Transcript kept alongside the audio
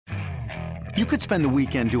You could spend the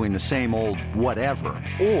weekend doing the same old whatever,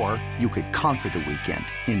 or you could conquer the weekend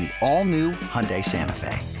in the all-new Hyundai Santa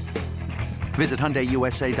Fe. Visit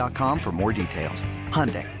HyundaiUSA.com for more details.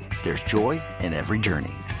 Hyundai, there's joy in every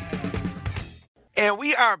journey. And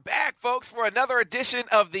we are back, folks, for another edition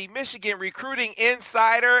of the Michigan Recruiting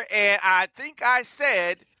Insider. And I think I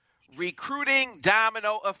said recruiting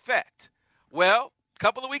domino effect. Well, a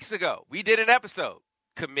couple of weeks ago, we did an episode,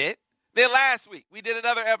 commit. Then last week, we did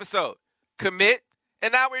another episode, commit.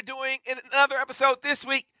 And now we're doing another episode this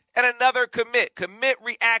week and another commit. Commit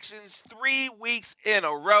reactions 3 weeks in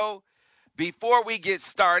a row. Before we get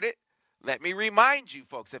started, let me remind you,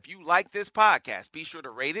 folks, if you like this podcast, be sure to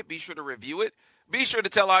rate it, be sure to review it, be sure to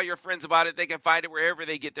tell all your friends about it. They can find it wherever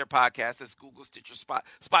they get their podcasts. That's Google, Stitcher,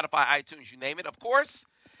 Spotify, iTunes, you name it. Of course,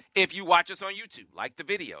 if you watch us on YouTube, like the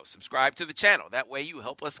video, subscribe to the channel. That way you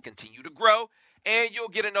help us continue to grow, and you'll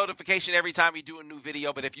get a notification every time we do a new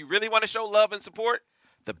video. But if you really want to show love and support,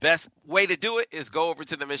 the best way to do it is go over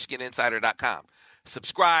to themichiganinsider.com.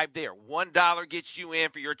 Subscribe there. $1 gets you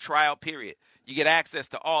in for your trial period. You get access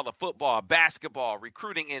to all the football, basketball,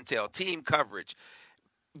 recruiting intel, team coverage,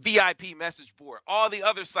 VIP message board, all the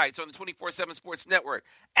other sites on the 24/7 Sports Network,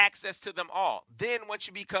 access to them all. Then once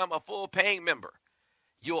you become a full paying member,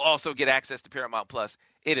 you'll also get access to Paramount Plus.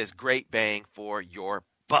 It is great bang for your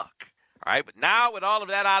buck. All right, but now with all of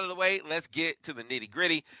that out of the way, let's get to the nitty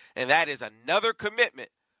gritty. And that is another commitment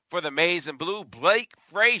for the Maize and Blue. Blake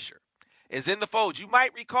Frazier is in the fold. You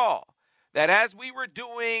might recall that as we were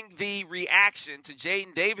doing the reaction to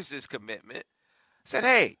Jaden Davis's commitment, said,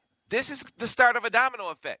 hey, this is the start of a domino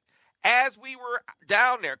effect. As we were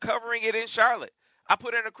down there covering it in Charlotte, I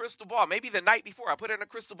put in a crystal ball. Maybe the night before, I put in a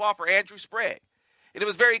crystal ball for Andrew Sprague. And it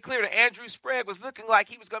was very clear that Andrew Sprague was looking like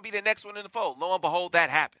he was going to be the next one in the fold. Lo and behold,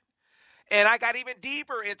 that happened. And I got even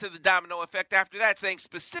deeper into the domino effect after that, saying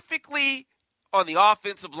specifically on the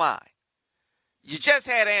offensive line. You just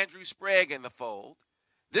had Andrew Sprague in the fold.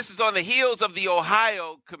 This is on the heels of the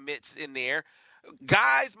Ohio commits in there.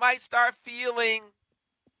 Guys might start feeling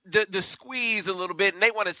the squeeze a little bit, and they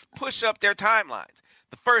want to push up their timelines.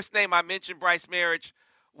 The first name I mentioned, Bryce Marriage,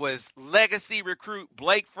 was legacy recruit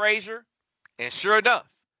Blake Frazier. And sure enough,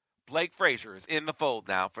 Blake Frazier is in the fold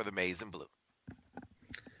now for the Maize and Blue.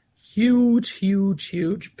 Huge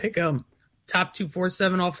pick up. Top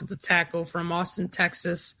 247 offensive tackle from Austin,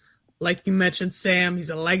 Texas. Like you mentioned, Sam, he's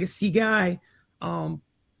a legacy guy.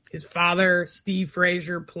 His father, Steve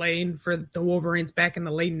Frazier, played for the Wolverines back in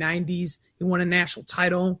the late 90s. He won a national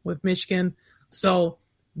title with Michigan. So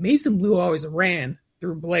Maize and Blue always ran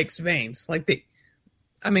through Blake's veins.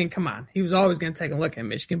 Come on. He was always going to take a look at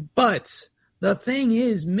Michigan. But the thing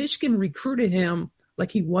is, Michigan recruited him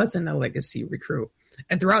like he wasn't a legacy recruit.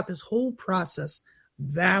 And throughout this whole process,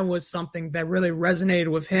 that was something that really resonated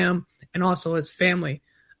with him and also his family.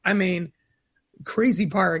 I mean, crazy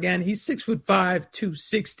part, again, he's 6'5",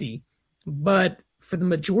 260, but for the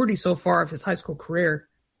majority so far of his high school career,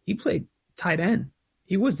 he played tight end.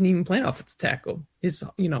 He wasn't even playing offensive tackle. His,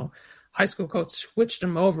 high school coach switched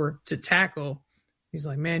him over to tackle. He's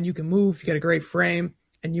like, man, you can move, you got a great frame,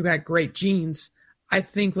 and you got great genes. I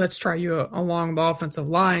think let's try you along the offensive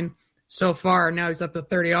line. So far, now he's up to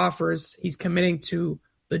 30 offers. He's committing to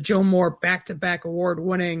the Joe Moore back-to-back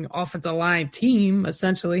award-winning offensive line team,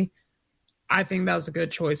 essentially. I think that was a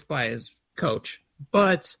good choice by his coach.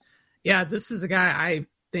 But, yeah, this is a guy I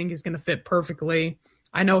think is going to fit perfectly.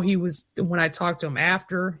 I know he was, when I talked to him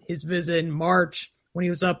after his visit in March, when he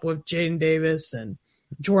was up with Jaden Davis and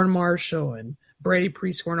Jordan Marshall and Brady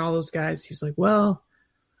Prescore and all those guys, he's like, well,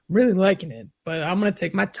 I'm really liking it, but I'm going to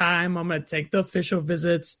take my time. I'm going to take the official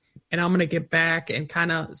visits, and I'm going to get back and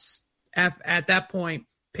kind of, at that point,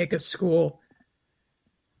 pick a school.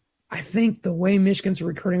 I think the way Michigan's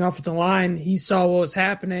recruiting offensive line, he saw what was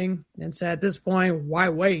happening and said, at this point, why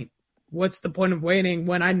wait? What's the point of waiting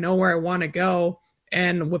when I know where I want to go?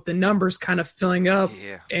 And with the numbers kind of filling up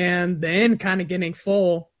and the end kind of getting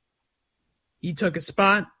full, he took a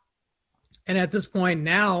spot. And at this point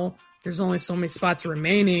now, there's only so many spots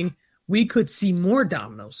remaining. We could see more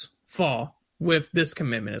dominoes fall with this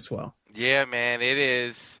commitment as well. Yeah, man, it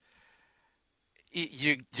is.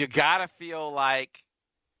 You got to feel like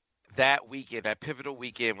that weekend, that pivotal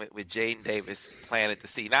weekend with Jaden Davis planted the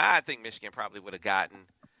seed. Now, I think Michigan probably would have gotten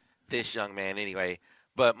this young man anyway,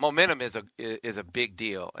 but momentum is a big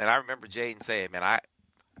deal. And I remember Jaden saying, man,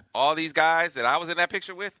 all these guys that I was in that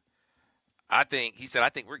picture with, I think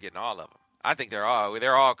we're getting all of them. I think they're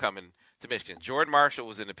all coming to Michigan. Jordan Marshall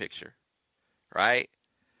was in the picture, right?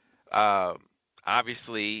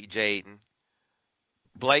 Obviously, Jaden.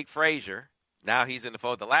 Blake Frazier, now he's in the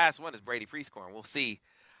fold. The last one is Brady Prescore, and we'll see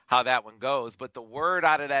how that one goes. But the word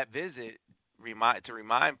out of that visit, to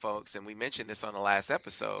remind folks, and we mentioned this on the last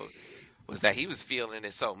episode, was that he was feeling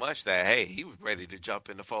it so much that, hey, he was ready to jump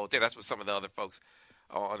in the fold there. That's what some of the other folks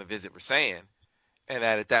on the visit were saying. And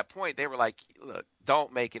that at that point, they were like, look,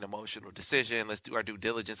 don't make an emotional decision. Let's do our due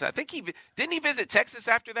diligence. I think didn't he visit Texas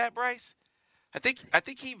after that, Bryce? I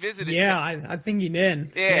think he visited. Yeah, I think he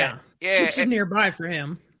did. Yeah. Which is nearby for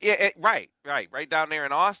him. Yeah, right down there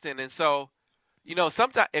in Austin. And so,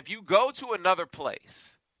 sometimes if you go to another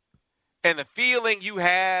place and the feeling you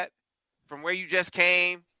had from where you just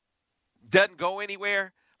came doesn't go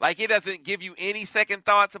anywhere, like it doesn't give you any second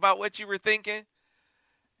thoughts about what you were thinking,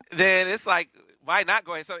 then it's like, why not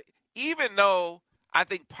go ahead? So even though I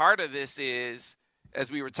think part of this is, as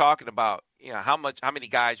we were talking about, how many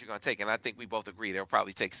guys you're going to take, and I think we both agree they'll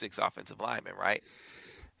probably take 6 offensive linemen, right?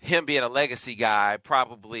 Him being a legacy guy,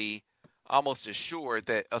 probably almost assured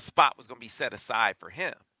that a spot was going to be set aside for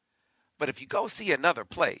him. But if you go see another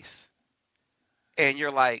place and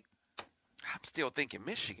you're like, I'm still thinking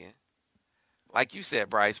Michigan, like you said,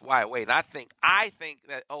 Bryce, why wait? And I think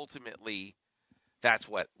that ultimately that's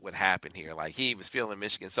what would happen here. Like, he was feeling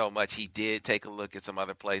Michigan so much, he did take a look at some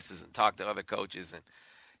other places and talk to other coaches, and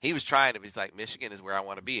he was trying to be like, Michigan is where I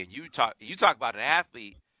want to be. And you talk about an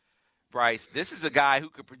athlete, Bryce. This is a guy who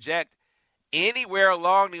could project anywhere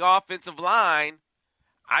along the offensive line.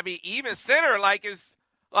 I mean, even center, like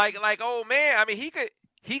oh man. I mean,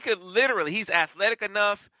 he could literally. He's athletic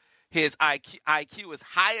enough. His IQ is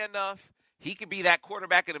high enough. He could be that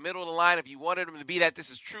quarterback in the middle of the line if you wanted him to be that. This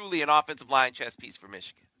is truly an offensive line chess piece for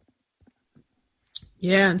Michigan.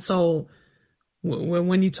 Yeah, and so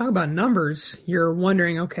when you talk about numbers, you're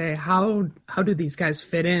wondering, okay, how do these guys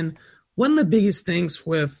fit in? One of the biggest things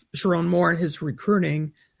with Sharon Moore and his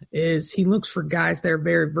recruiting is he looks for guys that are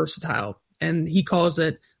very versatile, and he calls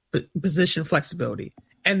it position flexibility.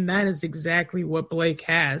 And that is exactly what Blake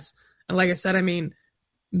has. And like I said, I mean,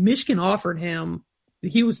 Michigan offered him.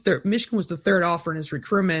 Michigan was the third offer in his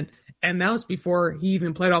recruitment, and that was before he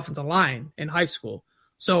even played offensive line in high school.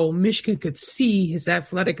 So Michigan could see his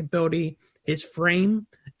athletic ability, his frame,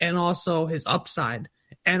 and also his upside.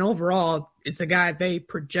 And overall, it's a guy they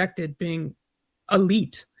projected being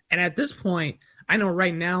elite. And at this point, I know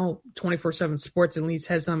right now 24/7 Sports at least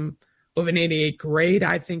has him with an 88 grade.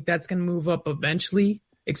 I think that's going to move up eventually,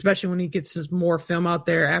 especially when he gets his more film out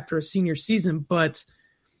there after a senior season. But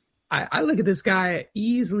I look at this guy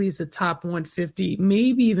easily as a top 150,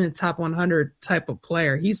 maybe even a top 100 type of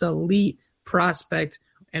player. He's an elite prospect.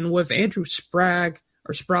 And with Andrew Sprague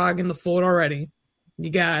in the fold already, you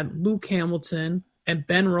got Luke Hamilton and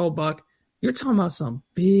Ben Roebuck. You're talking about some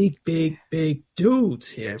big dudes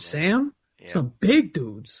here, Sam. Yeah. Some big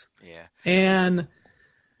dudes. Yeah. And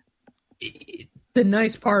the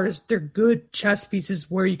nice part is they're good chess pieces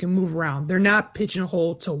where you can move around. They're not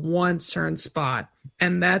pigeonholed to one certain spot.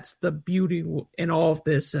 And that's the beauty in all of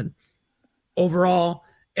this. And overall,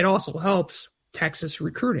 it also helps Texas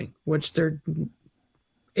recruiting, which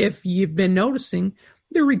if you've been noticing,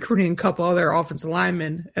 they're recruiting a couple other offensive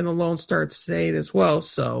linemen and the Lone Star State as well.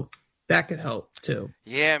 So that could help too.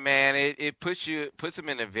 Yeah, man. It puts them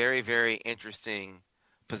in a very, very interesting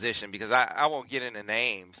position because I won't get into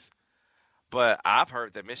names, but I've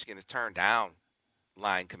heard that Michigan has turned down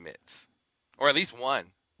line commits, or at least one.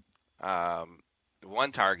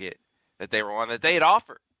 One target that they were on that they had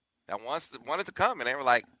offered that wanted to come, and they were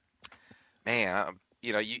like, man,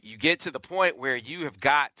 you get to the point where you have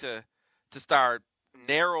got to start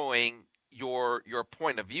narrowing your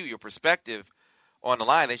point of view, your perspective on the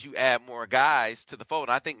line as you add more guys to the fold.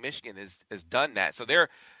 And I think Michigan has done that. So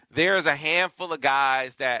there's a handful of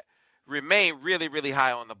guys that remain really, really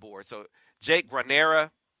high on the board. So Jake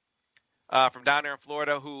Granera from down there in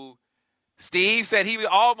Florida, who Steve said he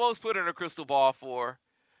almost put in a crystal ball for.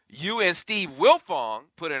 You and Steve Wilfong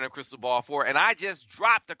put in a crystal ball for. And I just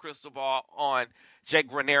dropped the crystal ball on Jake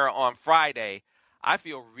Granera on Friday. I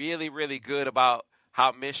feel really, really good about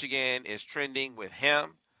how Michigan is trending with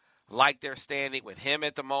him, like they're standing with him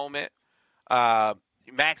at the moment.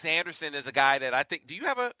 Max Anderson is a guy that I think – do you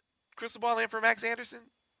have a crystal ball in for Max Anderson?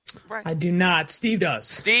 Right. I do not. Steve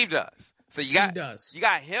does. So you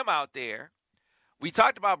got him out there. We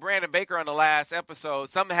talked about Brandon Baker on the last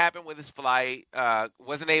episode. Something happened with his flight.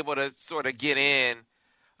 Wasn't able to sort of get in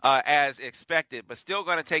as expected, but still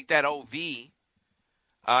going to take that OV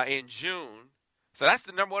in June. So that's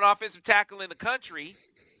the number one offensive tackle in the country,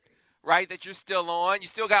 right, that you're still on. You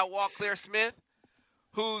still got Walt Smith,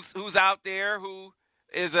 who's out there, who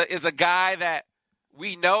is a guy that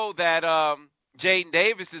we know that Jaden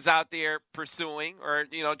Davis is out there pursuing or,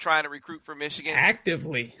 trying to recruit for Michigan.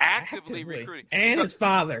 Actively recruiting. And his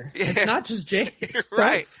father. Yeah. It's not just Jaden.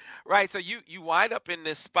 Right. So you wind up in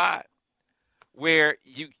this spot where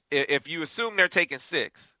if you assume they're taking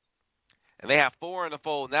 6 and they have 4 in the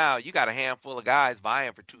fold now, you got a handful of guys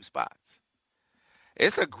vying for 2 spots.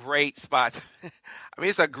 It's a great spot.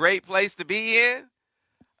 It's a great place to be in.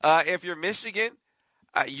 If you're Michigan,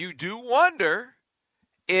 you do wonder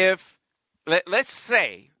if, let's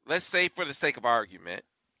say for the sake of argument,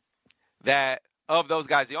 that of those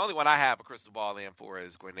guys, the only one I have a crystal ball in for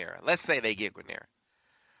is Guarnera. Let's say they get Guarnera.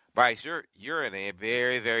 Bryce, you're in a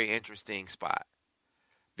very, very interesting spot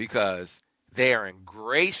because they are in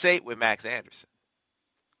great shape with Max Anderson.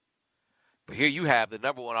 But here you have the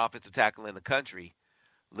number 1 offensive tackle in the country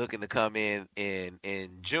looking to come in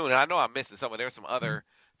June. And I know I'm missing someone. There's some other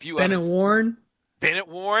few Bennett Warren. Bennett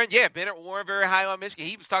Warren, very high on Michigan.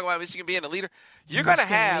 He was talking about Michigan being a leader. You're going to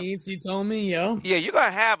have – he told me, yo. Yeah, you're going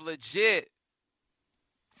to have legit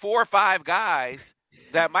 4 or 5 guys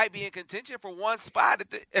that might be in contention for one spot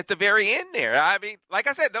at the very end there. Like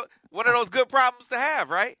I said, one of those good problems to have,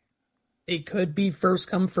 right? It could be first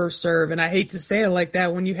come, first serve. And I hate to say it like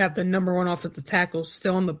that when you have the number 1 offensive tackle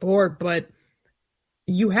still on the board, but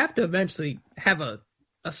you have to eventually have a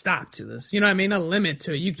stop to this. You know what I mean? A limit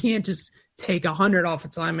to it. You can't just take 100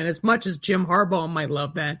 offensive linemen. As much as Jim Harbaugh might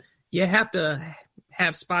love that, you have to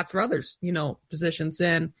have spots for others, positions.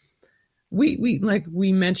 And we like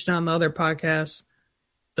we mentioned on the other podcast,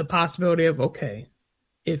 the possibility of, okay,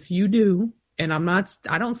 if you do, and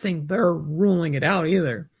I don't think they're ruling it out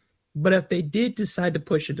either, but if they did decide to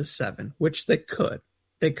push it to 7, which they could.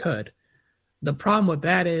 The problem with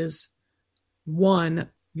that is, one,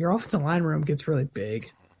 your offensive line room gets really big.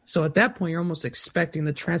 So at that point, you're almost expecting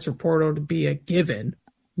the transfer portal to be a given,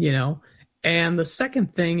 And the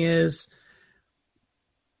second thing is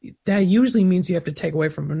that usually means you have to take away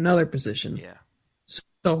from another position. Yeah.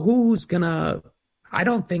 So who's going to – I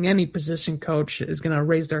don't think any position coach is going to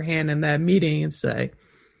raise their hand in that meeting and say,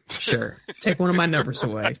 sure, take one of my numbers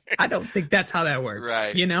away. I don't think that's how that works,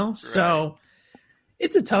 right. So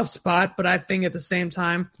it's a tough spot, but I think at the same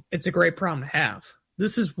time, it's a great problem to have.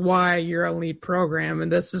 This is why you're an elite program,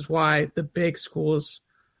 and this is why the big schools,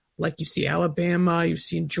 like you see Alabama, you've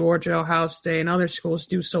seen Georgia, Ohio State, and other schools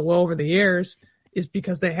do so well over the years, is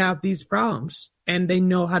because they have these problems, and they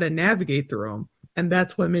know how to navigate through them. And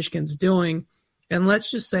that's what Michigan's doing. And let's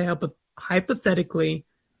just say, hypothetically,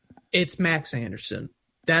 it's Max Anderson.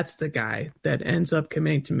 That's the guy that ends up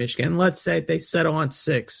committing to Michigan. Let's say they settle on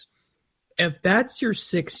 6. If that's your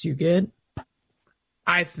 6 you get,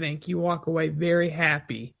 I think you walk away very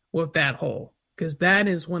happy with that hole, because that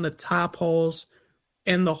is one of the top holes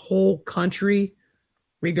in the whole country,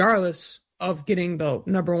 regardless of getting the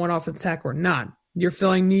number 1 offensive tackle or not. You're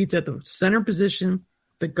filling needs at the center position,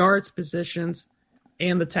 the guards positions,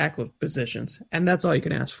 and the tackle positions, and that's all you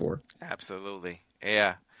can ask for. Absolutely,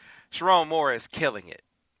 yeah. Sharon Moore is killing it.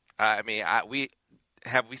 We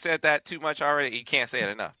said that too much already? You can't say it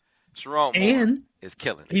enough. Sharon Moore is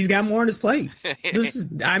killing it. He's got more on his plate.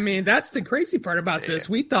 That's the crazy part about this.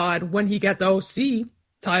 We thought when he got the OC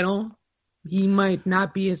title, he might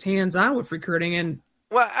not be as hands-on with recruiting. And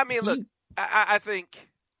look, I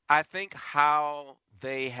think how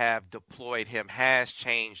they have deployed him has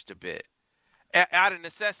changed a bit out of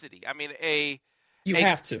necessity. A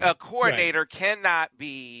coordinator cannot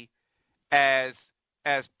be as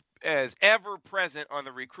ever present on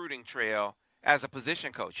the recruiting trail as a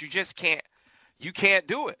position coach. You just can't. You can't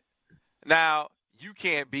do it. Now, you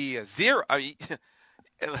can't be a zero.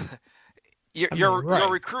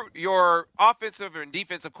 Your offensive and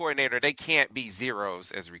defensive coordinator, they can't be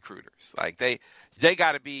zeros as recruiters. Like they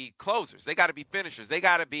got to be closers. They got to be finishers. They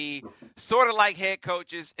got to be sort of like head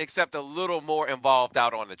coaches, except a little more involved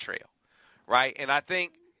out on the trail, right? And I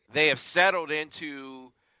think they have settled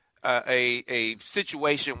into a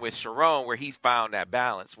situation with Sharon where he's found that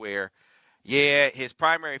balance where, his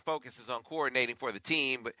primary focus is on coordinating for the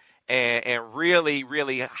team, and really,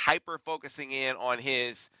 really hyper focusing in on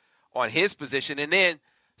his position, and then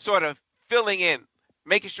sort of filling in,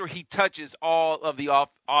 making sure he touches all of the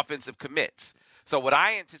offensive commits. So what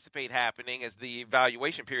I anticipate happening as the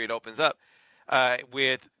evaluation period opens up,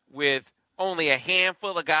 with only a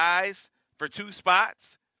handful of guys for 2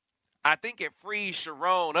 spots, I think it frees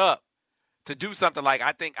Sharon up to do something like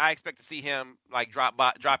I expect to see him like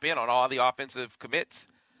drop in on all the offensive commits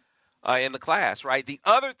in the class, right? The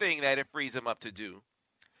other thing that it frees him up to do,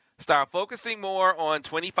 start focusing more on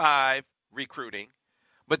 25 recruiting,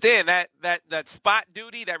 but then that spot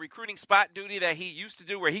duty, that recruiting spot duty that he used to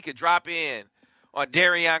do where he could drop in on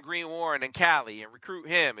Darion Green-Warren in Cali and recruit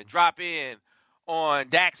him and drop in on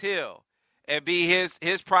Dax Hill and be his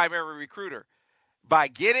primary recruiter. By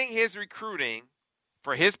getting his recruiting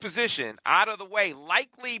for his position out of the way,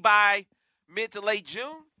 likely by mid to late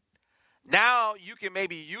June, now you can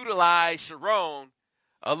maybe utilize Sharon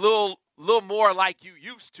a little more like you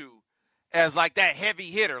used to as like that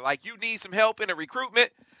heavy hitter. Like you need some help in the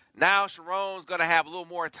recruitment. Now Sharon's going to have a little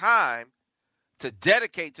more time to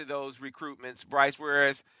dedicate to those recruitments, Bryce,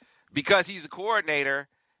 whereas because he's a coordinator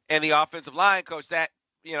and the offensive line coach, that,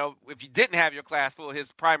 you know, if you didn't have your class full,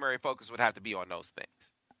 his primary focus would have to be on those things.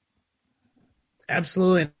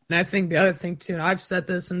 Absolutely. And I think the other thing, too, and I've said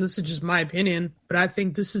this, and this is just my opinion, but I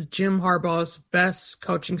think this is Jim Harbaugh's best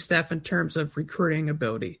coaching staff in terms of recruiting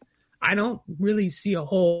ability. I don't really see a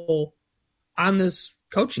hole on this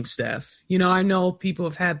coaching staff. You know, I know people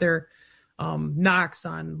have had their knocks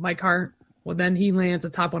on Mike Hart. Well, then he lands a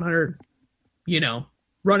top 100,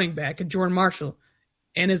 running back, and Jordan Marshall.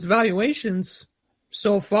 And his evaluations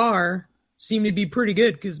so far seem to be pretty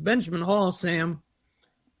good because Benjamin Hall, Sam,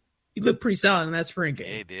 he looked pretty solid in that spring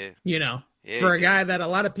game. Yeah, he did. For a guy that a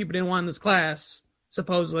lot of people didn't want in this class,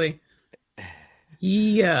 supposedly.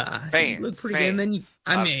 He looked pretty good. And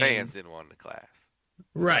then fans didn't want the class.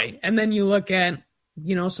 Right. And then you look at,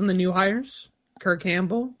 some of the new hires, Kirk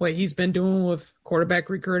Campbell, what he's been doing with quarterback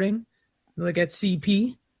recruiting. You look at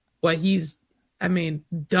CP, what he's,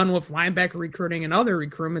 done with linebacker recruiting and other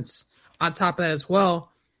recruitments on top of that as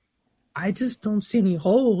well. I just don't see any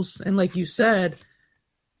holes. And like you said,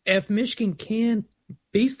 if Michigan can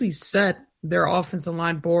basically set their offensive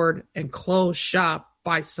line board and close shop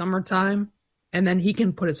by summertime, and then he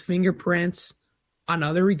can put his fingerprints on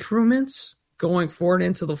other recruitments going forward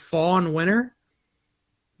into the fall and winter,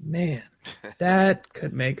 man, that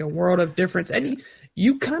could make a world of difference. And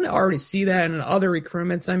you kind of already see that in other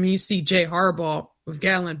recruitments. You see Jay Harbaugh with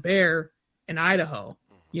Galen Bear in Idaho,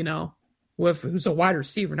 who's a wide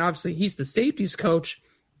receiver. And obviously he's the safeties coach,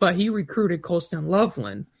 but he recruited Colston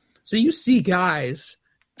Loveland. So you see guys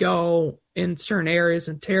go in certain areas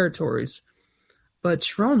and territories. But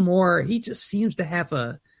Sharon Moore, he just seems to have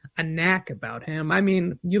a knack about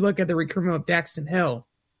him. You look at the recruitment of Daxton Hill,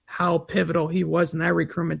 how pivotal he was in that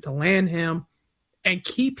recruitment to land him and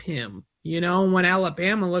keep him. When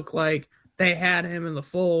Alabama looked like they had him in the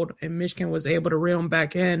fold and Michigan was able to reel him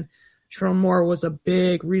back in, Sharon Moore was a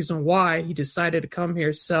big reason why he decided to come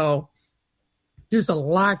here. So there's a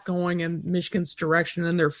lot going in Michigan's direction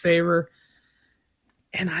in their favor.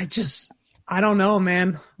 And I don't know,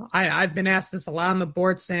 man. I've been asked this a lot on the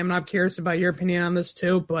board, Sam, and I'm curious about your opinion on this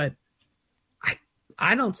too, but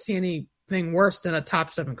I don't see anything worse than a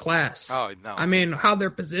top 7 class. Oh, no. How they're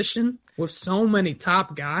positioned with so many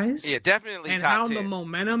top guys. Yeah, definitely and top 10. And how the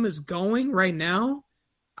momentum is going right now.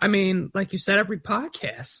 Like you said, every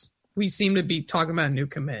podcast, we seem to be talking about a new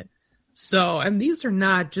commit. So, and these are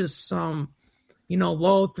not just some,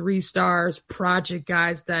 low 3 stars, project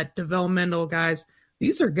guys, that developmental guys.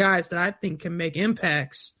 These are guys that I think can make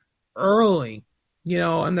impacts early,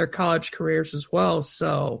 in their college careers as well.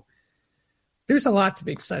 So there's a lot to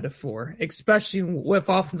be excited for, especially with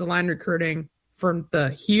offensive line recruiting from the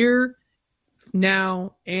here,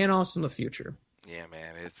 now, and also in the future. Yeah,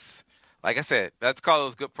 man. It's, like I said, let's call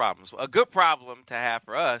those good problems. A good problem to have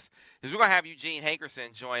for us is we're going to have Eugene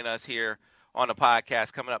Hankerson join us here on the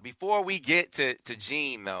podcast coming up. Before we get to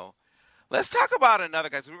Gene, though, let's talk about another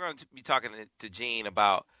guy. So we're going to be talking to Gene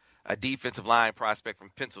about a defensive line prospect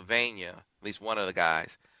from Pennsylvania, at least one of the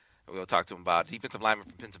guys. We'll talk to him about a defensive lineman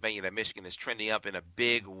from Pennsylvania that Michigan is trending up in a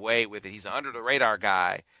big way with it. He's an under-the-radar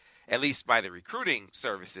guy, at least by the recruiting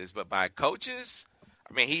services, but by coaches,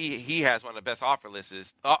 he has one of the best offer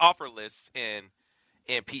lists in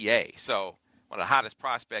PA. So one of the hottest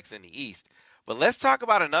prospects in the East. But let's talk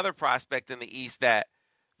about another prospect in the East that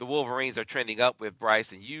the Wolverines are trending up with,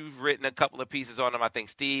 Bryce, and you've written a couple of pieces on him. I think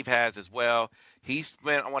Steve has as well. He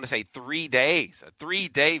spent, 3 days, a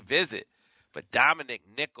 3-day visit. But Dominic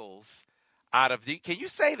Nichols can you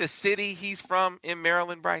say the city he's from in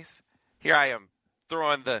Maryland, Bryce? Here I am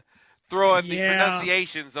throwing the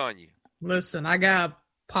pronunciations on you. Listen, I got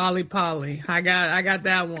Polly. I got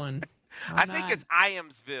that one. I think it's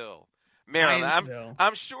Iamsville, Maryland.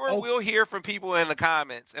 I'm sure we'll hear from people in the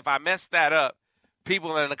comments. If I mess that up,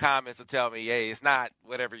 people in the comments will tell me, hey, it's not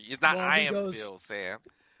whatever. It's not Iamsville, Sam.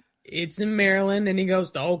 It's in Maryland, and he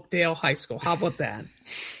goes to Oakdale High School. How about that?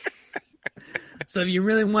 So if you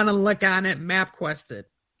really want to look on it, MapQuest it.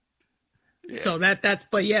 Yeah. So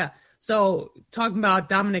but yeah. So talking about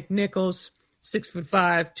Dominic Nichols,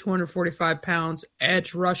 6'5", 245 pounds,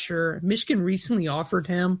 edge rusher. Michigan recently offered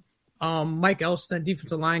him Mike Elston,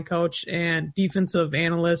 defensive line coach and defensive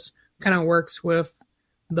analyst, kind of works with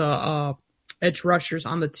the edge rushers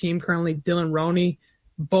on the team currently, Dylan Roney.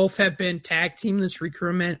 Both have been tag team this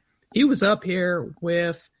recruitment. He was up here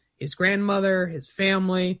with his grandmother, his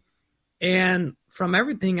family, and from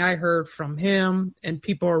everything I heard from him and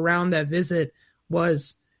people around that visit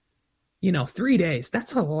was, 3 days.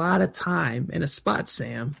 That's a lot of time in a spot,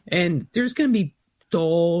 Sam. And there's going to be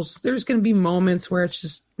dulls. There's going to be moments where it's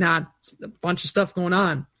just not a bunch of stuff going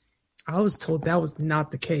on. I was told that was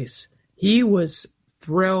not the case. He was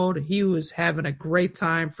thrilled. He was having a great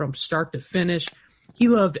time from start to finish. He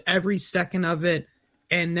loved every second of it.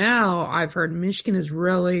 And now I've heard Michigan is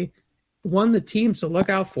really one of the teams to look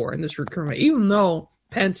out for in this recruitment. Even though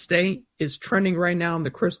Penn State is trending right now in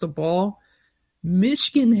the crystal ball,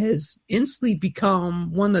 Michigan has instantly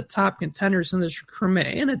become one of the top contenders in this recruitment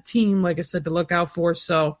and a team, like I said, to look out for.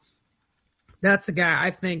 So that's a guy I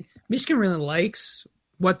think Michigan really likes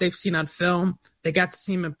what they've seen on film. They got to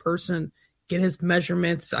see him in person, get his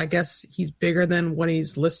measurements. I guess he's bigger than what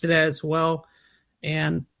he's listed as well.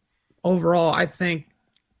 And overall, I think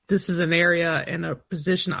this is an area and a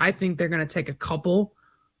position I think they're going to take a couple.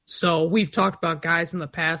 So we've talked about guys in the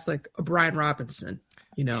past like a Brian Robinson,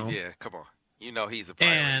 Yeah, come on. He's a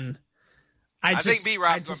priority. And I think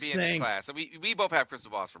B-Rob's going to be in this class. So we both have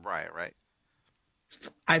crystal balls for Brian, right?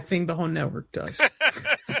 I think the whole network does.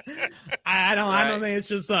 I don't think it's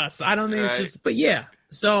just us. I don't think it's just – but, yeah.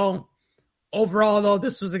 So, overall, though,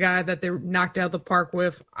 this was a guy that they knocked out the park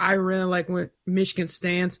with. I really like where Michigan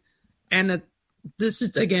stands. And this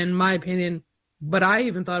is, again, my opinion, but I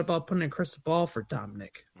even thought about putting a crystal ball for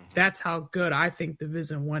Dominic. Mm-hmm. That's how good I think the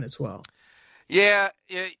visit went as well. Yeah,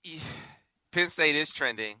 Penn State is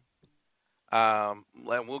trending.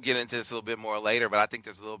 We'll get into this a little bit more later, but I think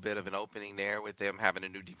there's a little bit of an opening there with them having a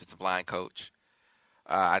new defensive line coach.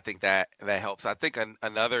 I think that helps. I think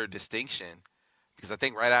another distinction, because I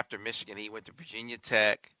think right after Michigan, he went to Virginia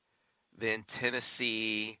Tech, then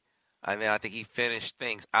Tennessee, and then I think he finished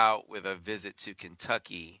things out with a visit to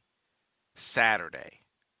Kentucky Saturday.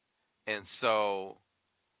 And so,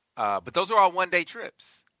 but those are all one-day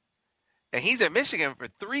trips. And he's at Michigan for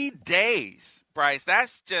 3 days, Bryce.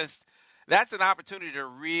 That's an opportunity to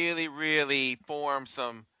really, really form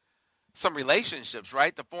some relationships,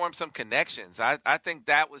 right? To form some connections. I think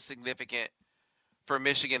that was significant for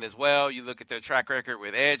Michigan as well. You look at their track record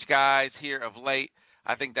with edge guys here of late.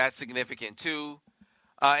 I think that's significant too.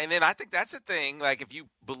 And then I think that's a thing. Like if you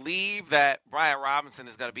believe that Brian Robinson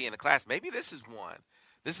is going to be in the class, maybe this is one.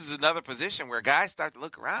 This is another position where guys start to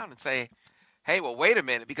look around and say, hey, well, wait a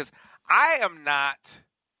minute, because I am not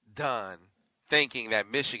done thinking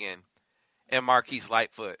that Michigan and Marquise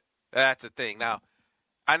Lightfoot, that's a thing. Now,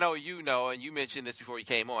 I know and you mentioned this before you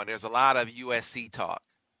came on, there's a lot of USC talk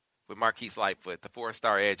with Marquise Lightfoot, the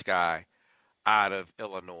 4-star edge guy out of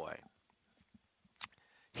Illinois.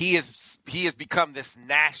 He has become this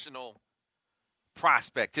national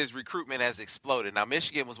prospect. His recruitment has exploded. Now,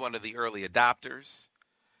 Michigan was one of the early adopters.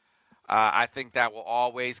 I think that will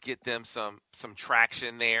always get them some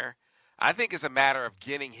traction there. I think it's a matter of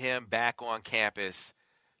getting him back on campus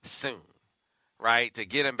soon, right? To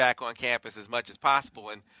get him back on campus as much as possible.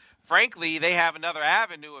 And frankly, they have another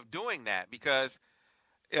avenue of doing that because,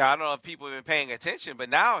 I don't know if people have been paying attention, but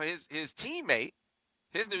now his new teammate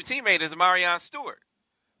is Marion Stewart,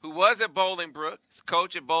 who was at Bolingbrook. His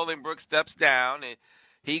coach at Bolingbrook steps down, and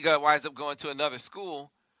he winds up going to another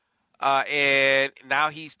school. And now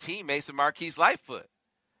he's teammates with Marquise Lightfoot.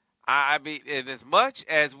 I mean, and as much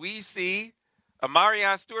as we see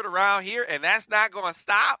Marion Stewart around here, and that's not going to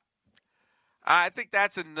stop, I think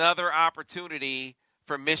that's another opportunity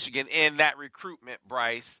for Michigan in that recruitment,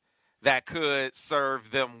 Bryce, that could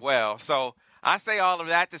serve them well. So I say all of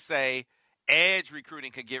that to say edge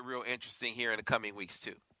recruiting could get real interesting here in the coming weeks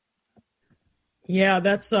too. Yeah,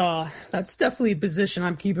 that's definitely a position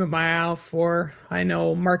I'm keeping my eye out for. I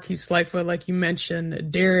know Marquise Lightfoot, like you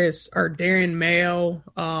mentioned, Darian Mayo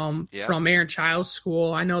from Aaron Child's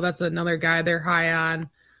school. I know that's another guy they're high on.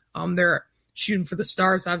 They're shooting for the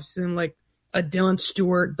stars. I've seen like a Dylan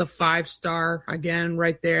Stewart, the 5-star, again,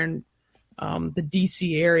 right there in the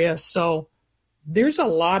D.C. area. So there's a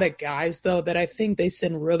lot of guys, though, that I think they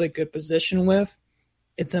sit in really good position with.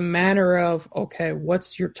 It's a matter of, okay,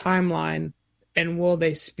 what's your timeline? And will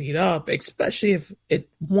they speed up, especially if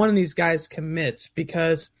one of these guys commits?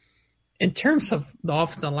 Because in terms of the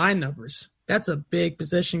offensive line numbers, that's a big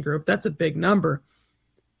position group. That's a big number.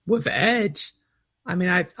 With edge, I mean,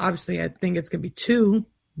 I think it's going to be 2,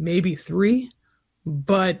 maybe 3.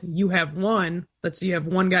 But you have one. Let's say you have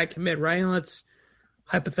one guy commit, right? And let's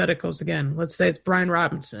hypotheticals again. Let's say it's Brian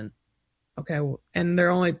Robinson. Okay, and they're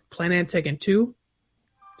only planning on taking 2?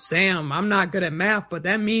 Sam, I'm not good at math, but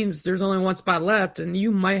that means there's only 1 spot left, and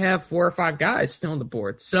you might have 4 or 5 guys still on the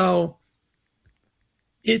board. So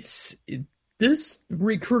this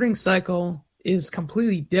recruiting cycle is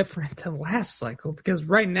completely different than last cycle, because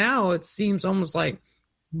right now it seems almost like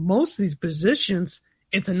most of these positions,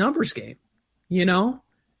 it's a numbers game,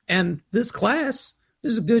 And this class,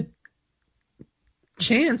 there's a good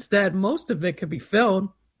chance that most of it could be filled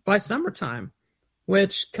by summertime,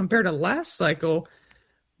 which compared to last cycle,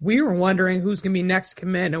 we were wondering who's going to be next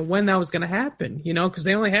commit and when that was going to happen, because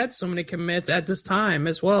they only had so many commits at this time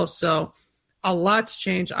as well. So a lot's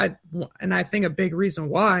changed. I think a big reason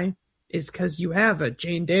why is because you have a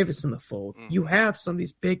Jane Davis in the fold. Mm-hmm. You have some of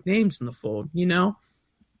these big names in the fold,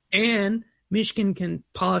 and Michigan can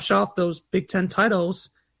polish off those Big Ten titles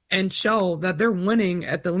and show that they're winning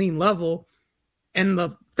at the lean level. And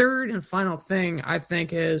the third and final thing, I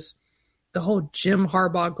think, is the whole Jim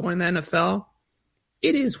Harbaugh going to the NFL.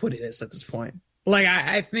 It is what it is at this point. Like,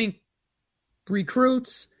 I think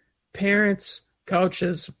recruits, parents,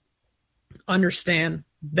 coaches understand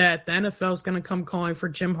that the NFL is going to come calling for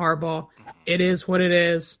Jim Harbaugh. It is what it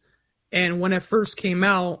is. And when it first came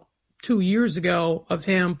out 2 years ago of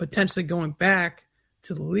him potentially going back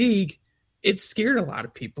to the league, it scared a lot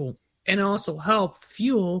of people and also helped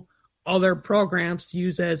fuel other programs to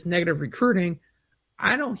use as negative recruiting.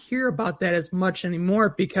 I don't hear about that as much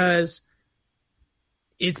anymore because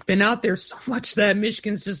it's been out there so much that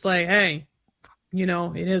Michigan's just like, hey,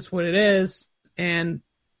 it is what it is. And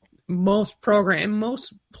most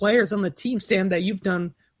players on the team, Sam, that you've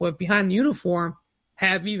done with behind the uniform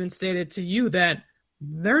have even stated to you that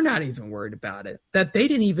they're not even worried about it, that they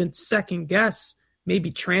didn't even second guess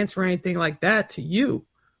maybe transfer anything like that to you.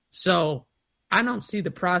 So I don't see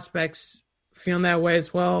the prospects feeling that way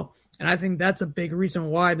as well. And I think that's a big reason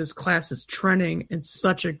why this class is trending in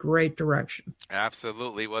such a great direction.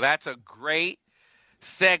 Absolutely. Well, that's a great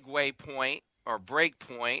segue point or break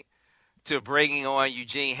point to bringing on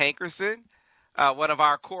Eugene Hankerson, one of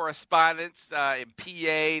our correspondents in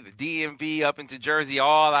PA, the DMV, up into Jersey,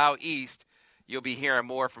 all out east. You'll be hearing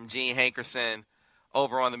more from Gene Hankerson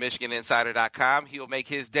over on the MichiganInsider.com. He'll make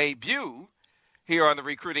his debut here on the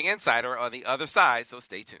Recruiting Insider on the other side, so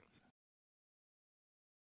stay tuned.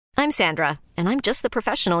 I'm Sandra, and I'm just the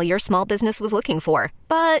professional your small business was looking for.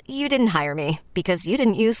 But you didn't hire me because you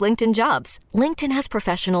didn't use LinkedIn Jobs. LinkedIn has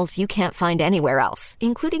professionals you can't find anywhere else,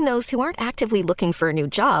 including those who aren't actively looking for a new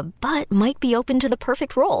job, but might be open to the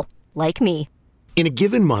perfect role, like me. In a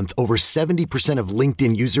given month, over 70% of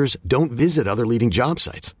LinkedIn users don't visit other leading job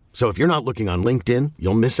sites. So if you're not looking on LinkedIn,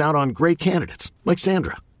 you'll miss out on great candidates, like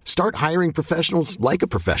Sandra. Start hiring professionals like a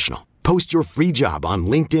professional. Post your free job on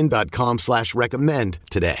linkedin.com/recommend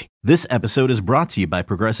today. This episode is brought to you by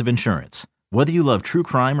Progressive Insurance. Whether you love true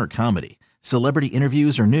crime or comedy, celebrity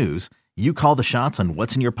interviews or news, you call the shots on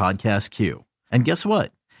what's in your podcast queue. And guess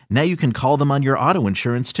what? Now you can call them on your auto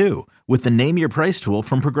insurance too with the Name Your Price tool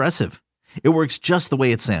from Progressive. It works just the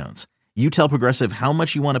way it sounds. You tell Progressive how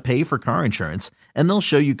much you want to pay for car insurance, and they'll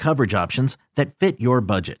show you coverage options that fit your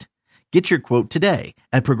budget. Get your quote today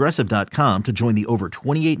at Progressive.com to join the over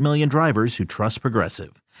 28 million drivers who trust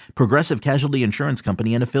Progressive. Progressive Casualty Insurance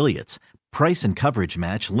Company and Affiliates. Price and coverage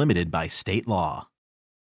match limited by state law.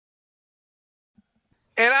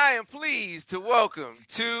 And I am pleased to welcome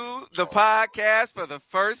to the podcast for the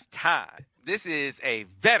first time. This is a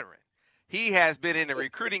veteran. He has been in the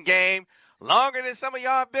recruiting game longer than some of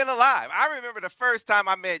y'all have been alive. I remember the first time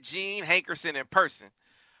I met Gene Hankerson in person.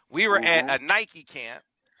 We were at a Nike camp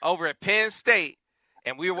over at Penn State,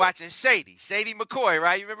 and we were watching Shady McCoy,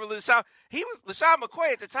 right? You remember LaShawn? LaShawn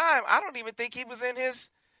McCoy at the time. I don't even think he was in his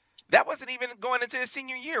 – that wasn't even going into his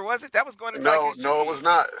senior year, was it? That was going into No, it was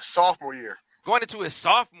not. Sophomore year. Going into his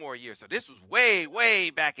sophomore year. So this was way, way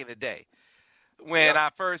back in the day when I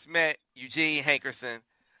first met Eugene Hankerson.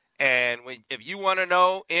 And if you want to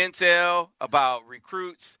know intel about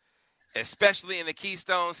recruits, especially in the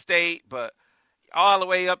Keystone State, but all the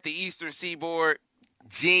way up the Eastern Seaboard,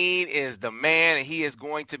 Gene is the man, and he is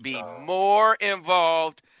going to be more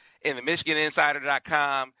involved in the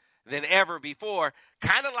MichiganInsider.com than ever before.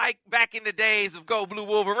 Kind of like back in the days of Go Blue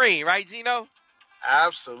Wolverine, right, Gino?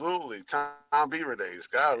 Absolutely. Tom Beaver days.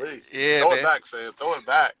 Golly. Yeah, Throw man. it back, Sam. Throw it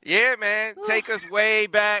back. Yeah, man. Take us way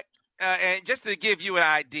back. And just to give you an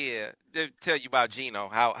idea, to tell you about Gino,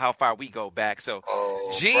 how far we go back. So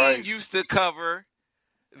Gene used to cover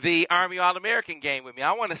the Army All-American game with me.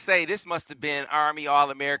 I want to say this must have been Army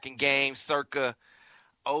All-American game circa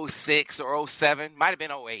 06 or 07. Might have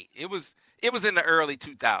been 08. It was in the early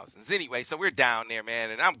 2000s. Anyway, so we're down there,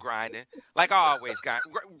 man, and I'm grinding like I always grind.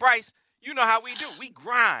 Bryce, you know how we do. We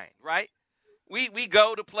grind, right? We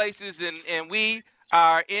go to places and we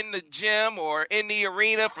are in the gym or in the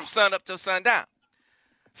arena from sun up till sundown.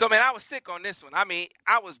 So, man, I was sick on this one. I mean,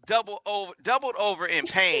 I was doubled over in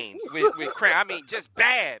pain with cramp. I mean, just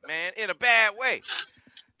bad, man, in a bad way.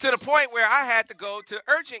 To the point where I had to go to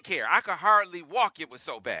urgent care. I could hardly walk. It was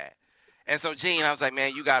so bad. And so, Gene, I was like,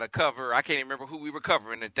 man, you got to cover. I can't even remember who we were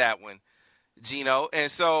covering at that one, Gino. And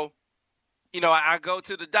so, I go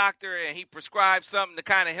to the doctor, and he prescribed something to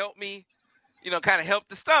kind of help me, kind of help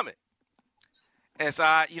the stomach. And so,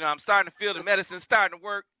 I'm starting to feel the medicine starting to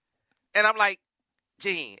work. And I'm like,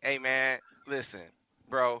 Gene, hey, man, listen,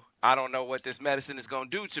 bro, I don't know what this medicine is going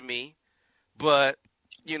to do to me, but,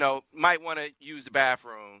 might want to use the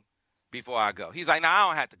bathroom before I go. He's like, no, I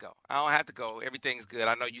don't have to go. I don't have to go. Everything's good.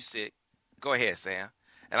 I know you're sick. Go ahead, Sam.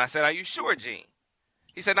 And I said, are you sure, Gene?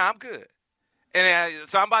 He said, no, I'm good. And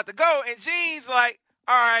so I'm about to go, and Gene's like,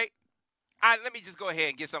 all right, let me just go ahead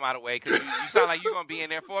and get something out of the way because you sound like you're going to be in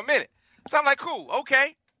there for a minute. So I'm like, cool,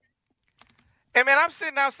 okay. And, man, I'm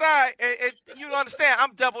sitting outside, and you understand,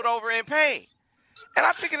 I'm doubled over in pain. And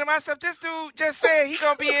I'm thinking to myself, this dude just said he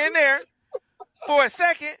going to be in there for a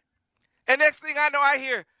second. And next thing I know, I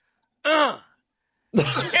hear, And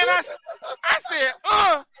I said,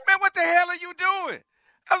 man, what the hell are you doing?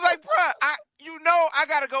 I was like, bruh, I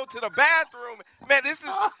got to go to the bathroom. Man,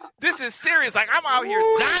 this is serious. Like, I'm out here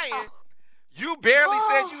dying. You barely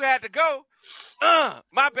said you had to go.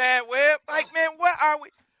 My bad, Webb. Like, man, what are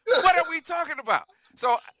we talking about?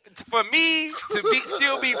 So for me to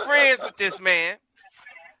still be friends with this man,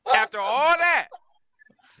 after all that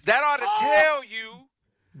ought to tell you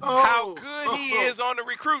how good he is on the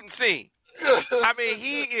recruiting scene. I mean,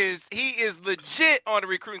 he is legit on the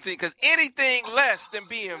recruiting scene because anything less than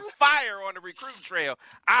being fire on the recruiting trail,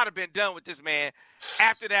 I'd have been done with this man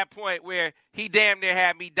after that point where he damn near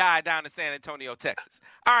had me die down in San Antonio, Texas.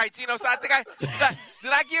 All right, Gino, so I think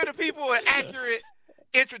did I give the people an accurate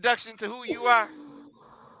introduction to who you are?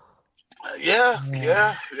 Yeah.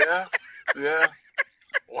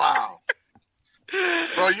 Wow.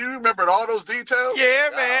 Bro, you remembered all those details? Yeah,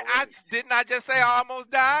 man. Didn't I just say I almost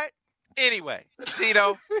died? Anyway,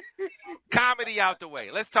 Gino, comedy out the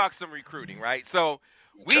way. Let's talk some recruiting, right? So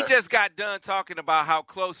we just got done talking about how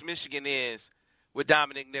close Michigan is with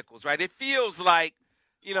Dominic Nichols, right? It feels like,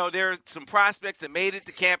 there are some prospects that made it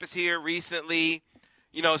to campus here recently,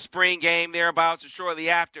 spring game thereabouts or shortly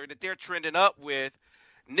after that they're trending up with.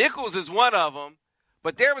 Nichols is one of them,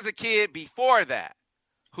 but there was a kid before that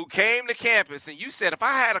who came to campus, and you said if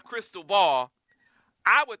I had a crystal ball,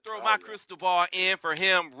 I would throw my crystal ball in for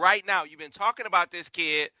him right now. You've been talking about this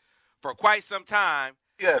kid for quite some time.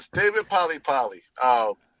 Yes, David Polly.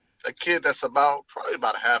 A kid that's probably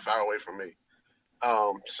about a half hour away from me.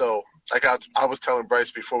 So like I was telling Bryce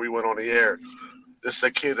before we went on the air, this is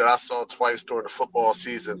a kid that I saw twice during the football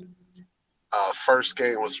season. First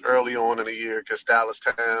game was early on in the year against Dallas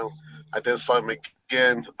Town. I then saw him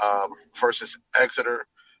again versus Exeter,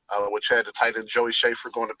 which had the tight end Joey Schaefer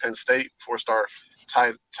going to Penn State, 4-star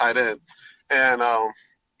tight end. And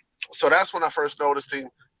so that's when I first noticed him,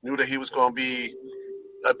 knew that he was going to be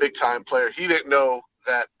a big-time player. He didn't know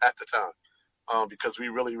that at the time because we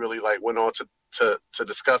really, really went on to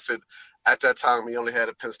discuss it. At that time, he only had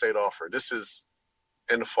a Penn State offer. This is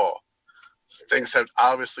in the fall. Things have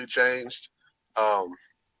obviously changed.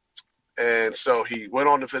 And so he went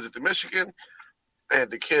on to visit the Michigan, and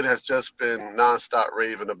the kid has just been nonstop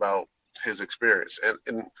raving about his experience.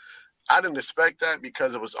 And I didn't expect that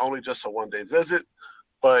because it was only just a one-day visit,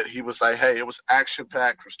 but he was like, hey, it was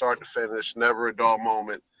action-packed from start to finish, never a dull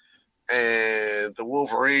moment. And the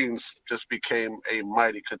Wolverines just became a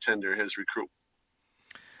mighty contender, his recruit.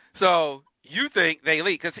 So you think they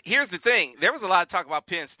lead? Because here's the thing. There was a lot of talk about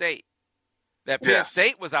Penn State. That Penn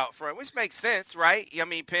State was out front, which makes sense, right? I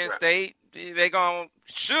mean, Penn State,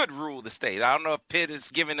 should rule the state. I don't know if Pitt is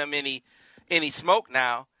giving them any smoke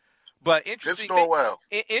now. But interesting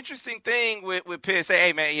thing with Pitt, say,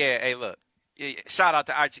 hey, man, hey, look, shout out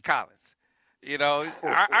to Archie Collins.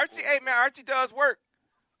 Archie does work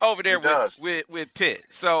over there with Pitt.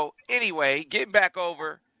 So, anyway, getting back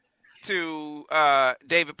over to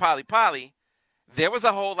David Polly, there was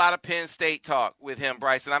a whole lot of Penn State talk with him,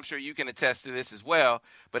 Bryce, and I'm sure you can attest to this as well.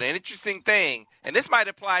 But an interesting thing, and this might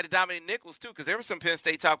apply to Dominic Nichols too, because there was some Penn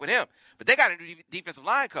State talk with him, but they got a new defensive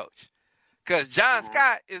line coach because John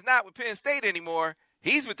Scott is not with Penn State anymore.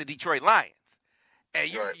 He's with the Detroit Lions.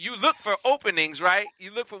 And you look for openings, right?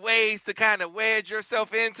 You look for ways to kind of wedge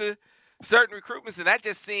yourself into certain recruitments, and that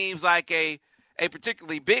just seems like a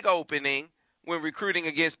particularly big opening when recruiting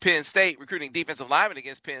against Penn State, recruiting defensive linemen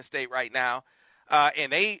against Penn State right now.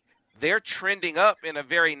 And they they're trending up in a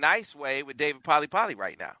very nice way with David Poly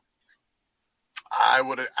right now. I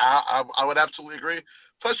would absolutely agree.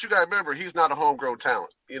 Plus, you got to remember, he's not a homegrown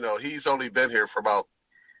talent. He's only been here for about,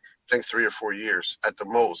 I think, 3 or 4 years at the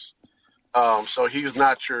most. So he's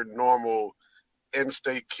not your normal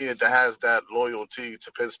in-state kid that has that loyalty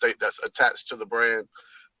to Penn State that's attached to the brand.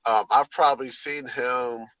 I've probably seen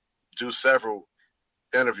him do several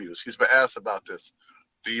interviews. He's been asked about this.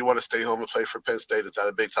 Do you want to stay home and play for Penn State? Is that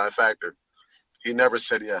a big-time factor? He never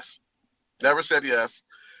said yes. Never said yes.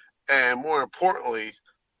 And more importantly,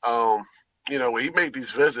 when he made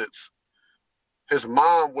these visits, his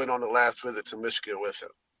mom went on the last visit to Michigan with him.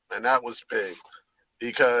 And that was big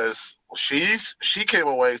because she came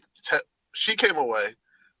away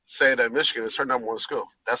saying that Michigan is her number one school.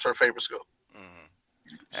 That's her favorite school. Mm-hmm.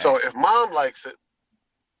 So if mom likes it,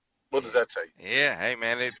 what does that tell you? Yeah, hey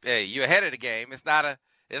man, you're ahead of the game. It's not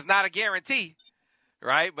a guarantee,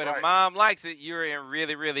 right? But if mom likes it, you're in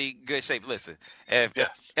really, really good shape. Listen, if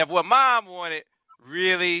what mom wanted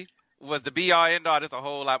really was the be all end all, there's a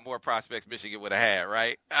whole lot more prospects Michigan would have had,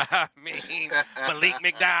 right? I mean, Malik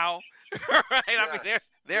McDowell, right? Yes. I mean,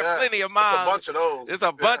 there are plenty of moms. It's a bunch of those. There's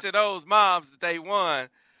a bunch of those moms that they won,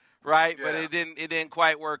 right? Yeah. But it didn't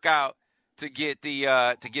quite work out to get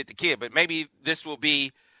the kid. But maybe this will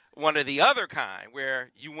be one of the other kind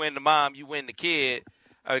where you win the mom, you win the kid,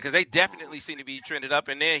 because they definitely seem to be trended up.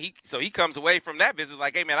 And then he comes away from that visit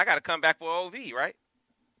like, hey man, I got to come back for OV, right?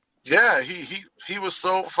 Yeah, he was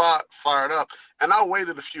so fired up. And I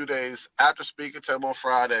waited a few days after speaking to him on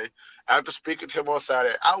Friday, after speaking to him on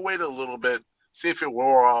Saturday. I waited a little bit, see if it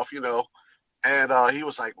wore off, And he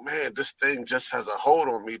was like, man, this thing just has a hold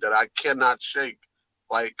on me that I cannot shake.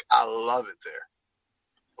 Like, I love it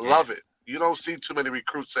there. Love it. You don't see too many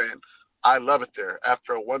recruits saying, I love it there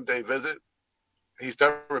after a one-day visit. He's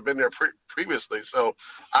never been there previously. So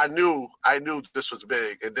I knew this was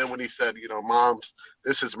big. And then when he said,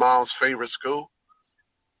 this is mom's favorite school,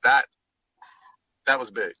 that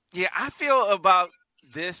was big. Yeah, I feel about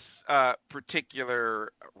this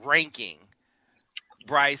particular ranking,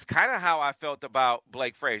 Bryce, kind of how I felt about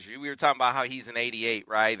Blake Frazier. We were talking about how he's an 88,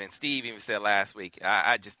 right? And Steve even said last week,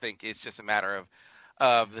 I just think it's just a matter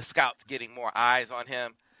of the scouts getting more eyes on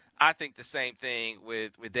him. I think the same thing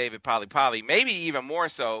with David Poly, maybe even more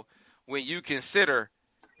so when you consider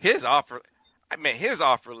his offer. I mean, his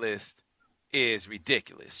offer list is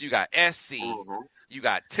ridiculous. You got SC, you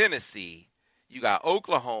got Tennessee, you got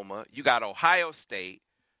Oklahoma, you got Ohio State,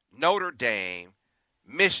 Notre Dame,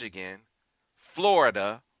 Michigan,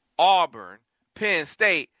 Florida, Auburn, Penn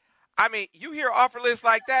State. I mean, you hear offer lists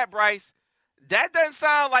like that, Bryce, that doesn't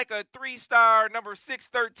sound like a 3-star, number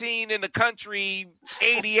 613 in the country,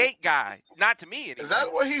 88 guy. Not to me anymore. Is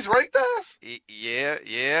that what he's ranked as?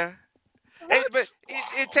 Yeah. But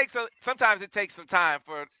sometimes it takes some time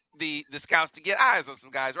for the scouts to get eyes on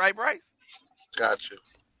some guys, right, Bryce? Got you.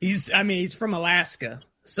 He's from Alaska,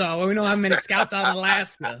 so we don't have many scouts out of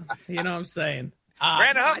Alaska. You know what I'm saying?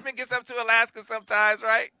 Brandon Huffman gets up to Alaska sometimes,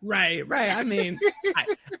 right? Right. I mean,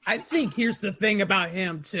 I think here's the thing about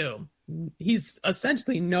him too. He's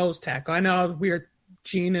essentially nose tackle. I know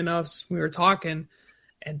Gene and us, we were talking,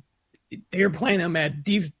 and they were playing him at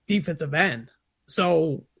defensive end.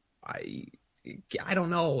 So I don't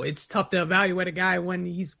know. It's tough to evaluate a guy when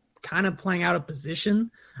he's kind of playing out of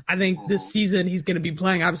position. I think this season he's going to be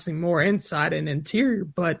playing obviously more inside and interior,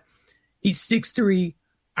 but he's 6'3".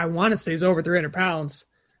 I want to say he's over 300 pounds.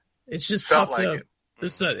 It's just tough to.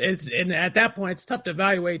 And at that point, it's tough to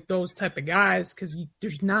evaluate those type of guys because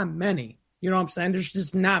there's not many. You know what I'm saying? There's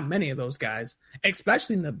just not many of those guys,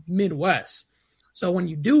 especially in the Midwest. So when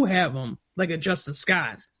you do have them, like a Justice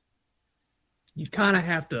Scott, you kind of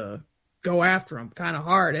have to go after them kind of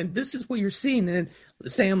hard. And this is what you're seeing. And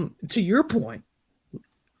Sam, to your point,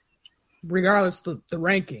 regardless of the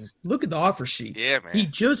ranking, look at the offer sheet. Yeah, man. He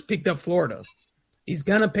just picked up Florida. He's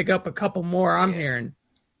going to pick up a couple more, I'm hearing.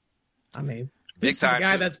 I mean, this is a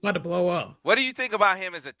guy that's about to blow up. What do you think about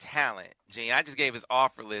him as a talent, Gene? I just gave his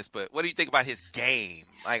offer list, but what do you think about his game?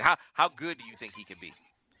 Like, how good do you think he can be?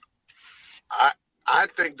 I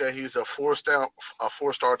think that he's a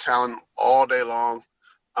four-star talent all day long.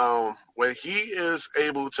 When he is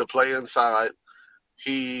able to play inside,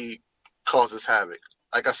 he causes havoc.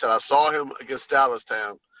 Like I said, I saw him against Dallas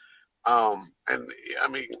Town, and I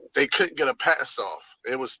mean they couldn't get a pass off.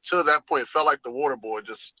 It was to that point, it felt like the water boy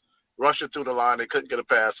just rushing through the line. They couldn't get a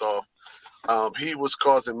pass off. He was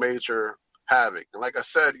causing major havoc. And like I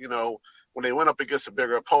said, when they went up against a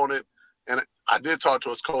bigger opponent, and I did talk to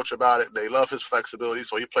his coach about it, they love his flexibility,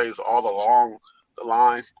 so he plays all along the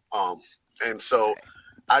line. And so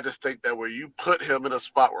I just think that where you put him in a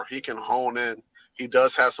spot where he can hone in, he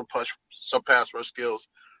does have some pass rush skills.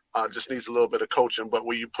 Just needs a little bit of coaching. But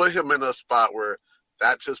when you put him in a spot where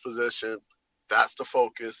that's his position, that's the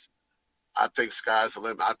focus, I think sky's the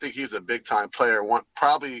limit. I think he's a big-time player,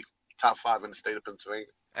 probably top 5 in the state of Pennsylvania.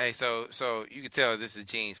 Hey, so you can tell this is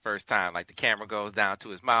Gene's first time. Like, the camera goes down to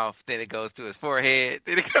his mouth, then it goes to his forehead,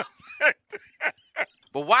 then it goes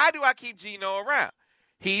But why do I keep Geno around?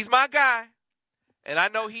 He's my guy, and I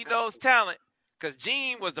know he knows talent because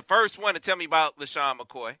Gene was the first one to tell me about LaShawn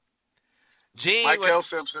McCoy. Michael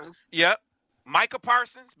Simpson. Yep. Micah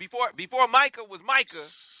Parsons. Before Micah was Micah.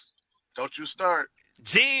 Don't you start.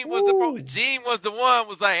 Gene was the one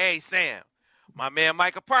was like, hey, Sam, my man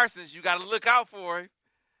Micah Parsons, you got to look out for him.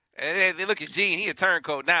 And they look at Gene. He a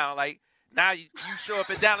turncoat now. Like, now you show up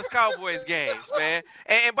at Dallas Cowboys games, man.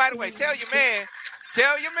 And by the way, tell your man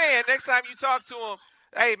next time you talk to him,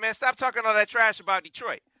 hey, man, stop talking all that trash about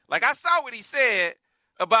Detroit. Like, I saw what he said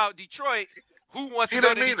about Detroit. Who wants to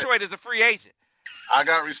go to Detroit as a free agent? I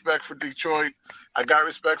got respect for Detroit. I got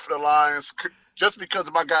respect for the Lions just because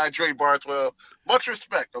of my guy, Dre Barthwell. Much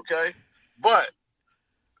respect, okay? But,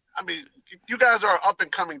 I mean, you guys are an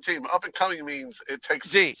up-and-coming team. Up-and-coming means it takes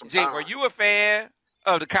some time. Were you a fan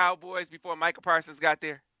of the Cowboys before Micah Parsons got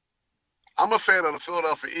there? I'm a fan of the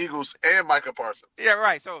Philadelphia Eagles and Micah Parsons. Yeah,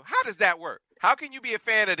 right. So how does that work? How can you be a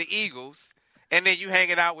fan of the Eagles and then you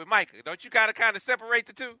hanging out with Micah? Don't you kind of separate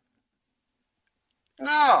the two?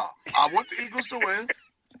 No. I want the Eagles to win.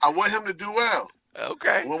 I want him to do well.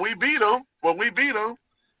 Okay. When we beat him,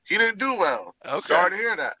 he didn't do well. Okay. Sorry to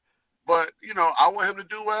hear that. But, I want him to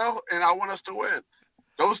do well, and I want us to win.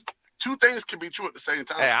 Those two things can be true at the same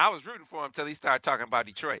time. Hey, I was rooting for him until he started talking about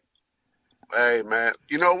Detroit. Hey, man,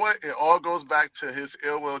 you know what? It all goes back to his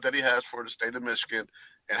ill will that he has for the state of Michigan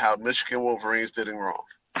and how Michigan Wolverines did him wrong.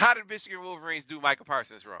 How did Michigan Wolverines do Micah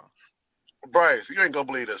Parsons wrong? Bryce, you ain't going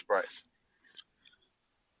to believe this, Bryce.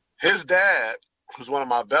 His dad, who's one of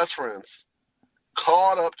my best friends,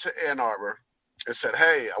 called up to Ann Arbor and said,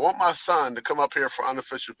 hey, I want my son to come up here for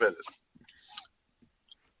unofficial visit.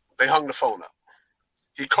 They hung the phone up.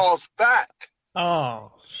 He calls back.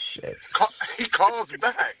 Oh, shit. He calls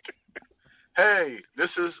back. Hey,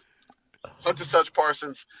 this is such and such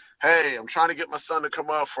Parsons. Hey, I'm trying to get my son to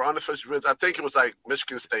come up for unofficial visit. I think it was like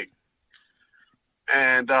Michigan State.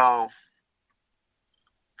 And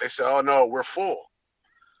they said, oh, no, we're full.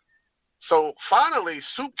 So finally,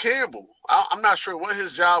 Soup Campbell, I'm not sure what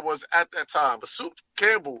his job was at that time, but Soup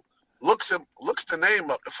Campbell looks the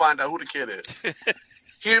name up to find out who the kid is.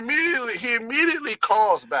 He immediately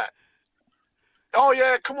calls back. Oh,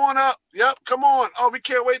 yeah, come on up. Yep, come on. Oh, we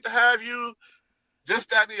can't wait to have you. This,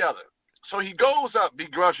 that, and the other. So he goes up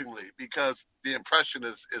begrudgingly because the impression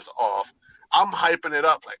is off. I'm hyping it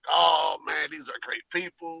up like, oh, man, these are great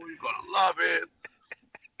people. You're going to love it.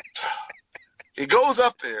 He goes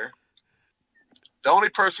up there. The only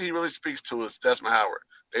person he really speaks to is Desmond Howard.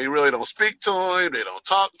 They really don't speak to him. They don't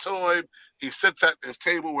talk to him. He sits at this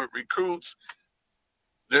table with recruits.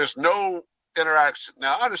 There's no interaction.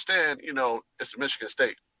 Now, I understand, it's Michigan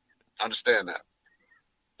State. I understand that.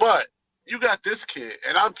 But you got this kid,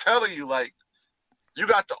 and I'm telling you, like, you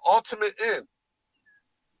got the ultimate in.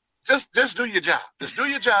 Just do your job. Just do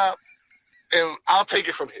your job, and I'll take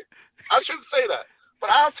it from here. I shouldn't say that,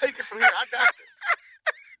 but I'll take it from here. I got this.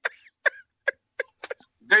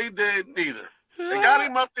 They did neither. They got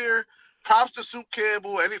him up there. Props to Soup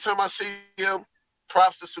Campbell. Anytime I see him,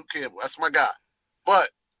 props to Soup Campbell. That's my guy.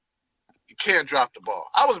 But you can't drop the ball.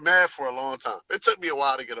 I was mad for a long time. It took me a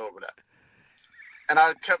while to get over that. And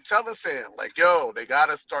I kept telling Sam, like, yo, they got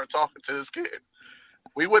to start talking to this kid.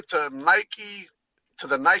 We went to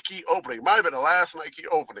the Nike opening. It might have been the last Nike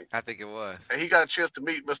opening. I think it was. And he got a chance to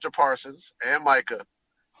meet Mr. Parsons and Micah.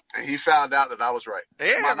 And he found out that I was right.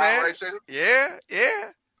 Yeah, Am I man. not right, Sam? Yeah.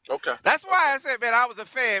 Okay. That's why I said, man, I was a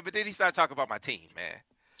fan, but then he started talking about my team, man.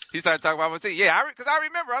 He started talking about my team. Yeah, because I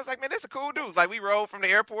remember. I was like, man, this is a cool dude. Like, we rode from the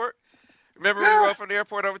airport. Remember we rode from the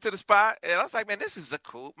airport over to the spot? And I was like, man, this is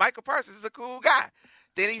Michael Parsons is a cool guy.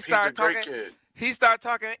 Then he started talking. Kid. He started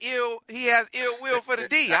talking ill. He has ill will for the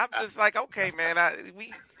D. I'm just like, okay, man,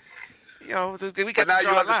 we got But to now draw you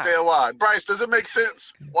a line. understand why. Bryce, does it make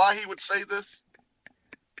sense why he would say this?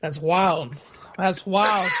 That's wild. That's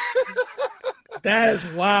wild. That is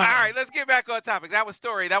wild. All right, let's get back on topic. That was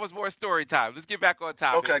more story time. Let's get back on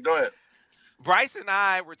topic. Okay, go ahead. Bryce and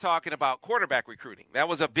I were talking about quarterback recruiting. That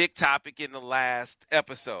was a big topic in the last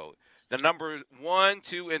episode. The number 1,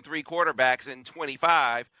 2, and 3 quarterbacks in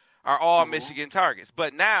 25 are all Michigan targets.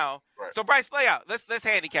 But now, So Bryce, lay out. Let's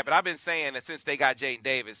handicap it. I've been saying that since they got Jaden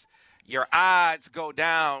Davis, your odds go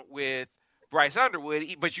down with Bryce Underwood,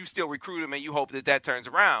 but you still recruit him and you hope that turns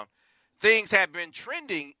around. Things have been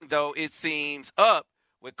trending, though, it seems, up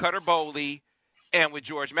with Cutter Boley and with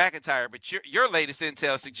George McIntyre. But your latest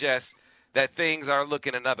intel suggests that things are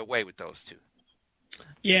looking another way with those two.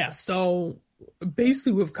 Yeah, so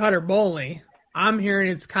basically with Cutter Boley, I'm hearing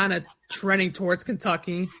it's kind of trending towards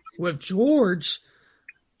Kentucky. With George,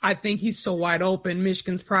 I think he's so wide open.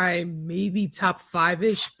 Michigan's probably maybe top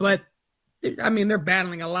 5-ish, but I mean, they're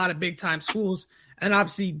battling a lot of big-time schools. And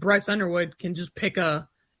obviously, Bryce Underwood can just pick a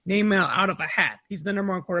name out of a hat. He's the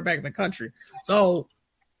number one quarterback in the country. So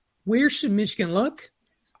where should Michigan look?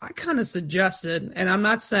 I kind of suggested, and I'm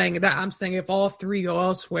not saying that. I'm saying if all three go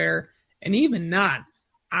elsewhere, and even not,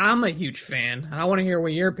 I'm a huge fan. And I want to hear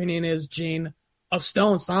what your opinion is, Gene, of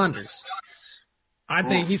Stone Saunders. I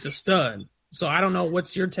think he's a stud. So I don't know.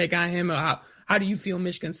 What's your take on him? How do you feel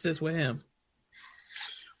Michigan sits with him?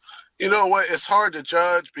 You know what? It's hard to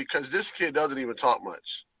judge because this kid doesn't even talk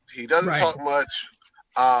much. He doesn't talk much.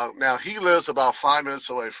 Now, he lives about 5 minutes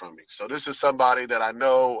away from me. So this is somebody that I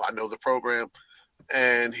know. I know the program.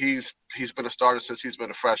 And he's been a starter since he's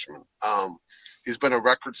been a freshman. He's been a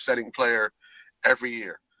record-setting player every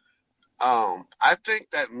year. I think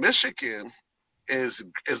that Michigan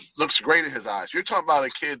looks great in his eyes. You're talking about a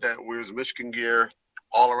kid that wears Michigan gear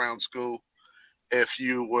all around school. If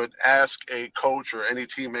you would ask a coach or any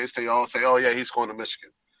teammates, they all say, "Oh yeah, he's going to Michigan."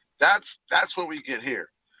 That's what we get here.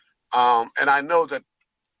 And I know that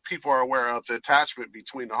people are aware of the attachment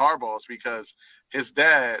between the Harbaughs because his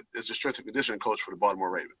dad is the strength and conditioning coach for the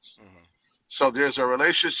Baltimore Ravens. Mm-hmm. So there's a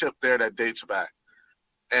relationship there that dates back.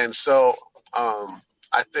 And so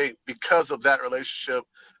I think because of that relationship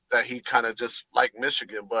that he kind of just liked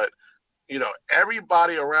Michigan. But, you know,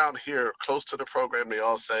 everybody around here close to the program, they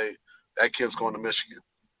all say that kid's going to Michigan.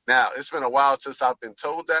 Now, it's been a while since I've been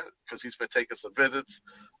told that because he's been taking some visits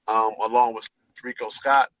along with Rico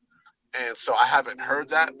Scott. And so I haven't heard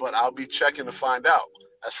that, but I'll be checking to find out.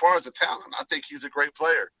 As far as the talent, I think he's a great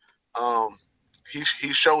player.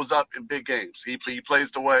 He shows up in big games. He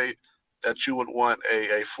plays the way that you would want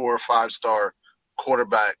a 4 or 5 star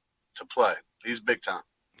quarterback to play. He's big time.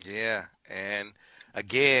 Yeah, and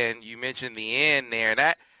again, you mentioned the end there.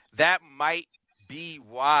 That might be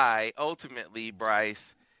why ultimately,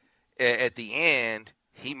 Bryce, at the end,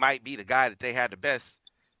 he might be the guy that they had the best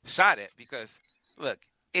shot at because, look,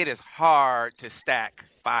 it is hard to stack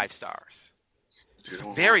 5 stars. It's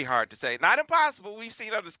very hard to say. Not impossible. We've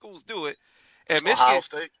seen other schools do it. And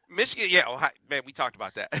Michigan, yeah, Ohio, man, we talked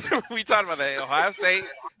about that. We talked about that. Ohio State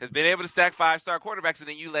has been able to stack 5-star quarterbacks, and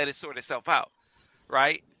then you let it sort itself out,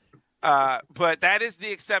 right? But that is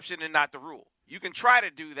the exception and not the rule. You can try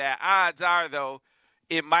to do that. Odds are, though,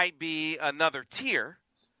 it might be another tier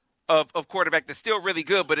of quarterback that's still really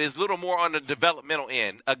good, but is a little more on the developmental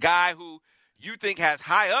end. A guy who you think has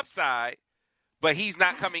high upside, but he's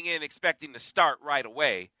not coming in expecting to start right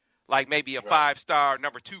away, like maybe a 5-star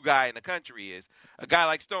number 2 guy in the country is. A guy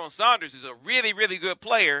like Stone Saunders is a really, really good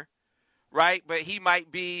player, right? But he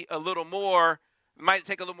might be might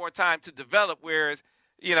take a little more time to develop, whereas,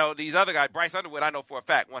 you know, these other guys, Bryce Underwood, I know for a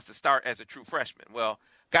fact, wants to start as a true freshman. Well, a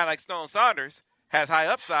guy like Stone Saunders has high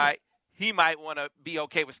upside. He might want to be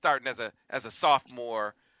okay with starting as a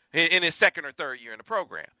sophomore in his second or third year in the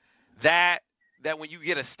program. That when you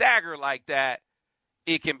get a stagger like that,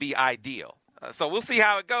 it can be ideal. So we'll see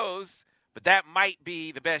how it goes, but that might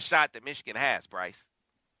be the best shot that Michigan has, Bryce.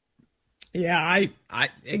 Yeah,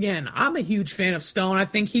 I'm a huge fan of Stone. I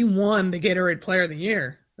think he won the Gatorade Player of the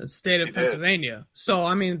Year, the state of Pennsylvania. So,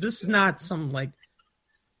 I mean, this is not some, like,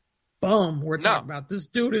 bum we're talking about. This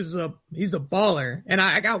dude he's a baller. And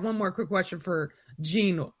I got one more quick question for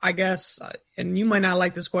Gene, I guess, and you might not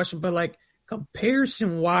like this question, but, like,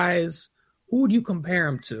 comparison-wise, who would you compare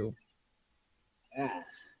him to?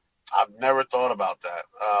 I've never thought about that.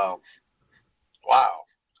 Wow.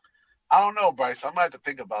 I don't know, Bryce. I might have to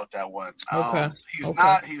think about that one. Okay.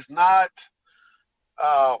 He's not.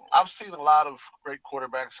 I've seen a lot of great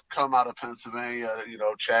quarterbacks come out of Pennsylvania, you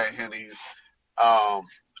know, Chad Henne's. Man.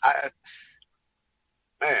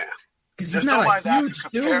 He's not a huge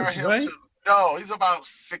dude, right? No, he's about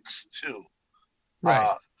 6'2".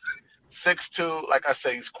 Right. 6'2", like I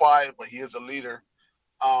say, he's quiet, but he is a leader.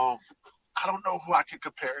 I don't know who I can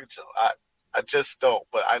compare him to. I just don't.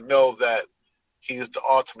 But I know that he is the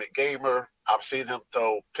ultimate gamer. I've seen him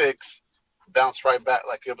throw picks, bounce right back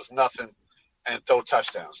like it was nothing, and throw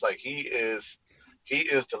touchdowns. Like he is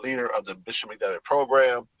the leader of the Bishop McDevitt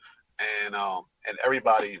program, and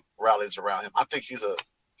everybody rallies around him. I think he's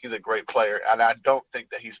a great player, and I don't think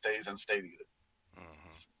that he stays in state either.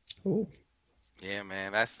 Ooh. Yeah,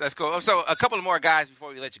 man, that's cool. So a couple of more guys before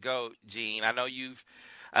we let you go, Gene. I know you've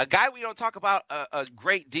a guy we don't talk about a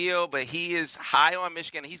great deal, but he is high on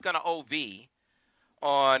Michigan. He's going to OV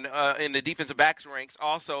on in the defensive backs ranks,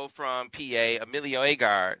 also from PA. Emilio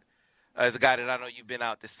Agard is a guy that I know you've been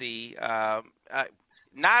out to see.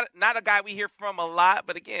 Not a guy we hear from a lot,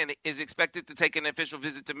 but again, is expected to take an official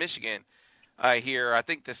visit to Michigan here, I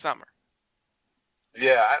think, this summer.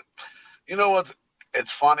 Yeah, you know what?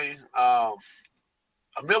 It's funny.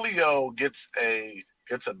 Emilio gets a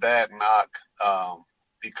bad knock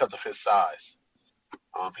because of his size.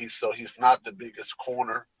 He's not the biggest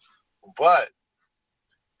corner, but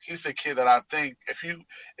he's a kid that I think if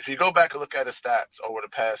you go back and look at his stats over the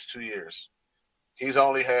past 2 years, he's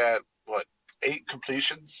only had 8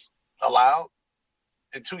 completions allowed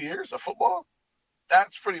in 2 years of football.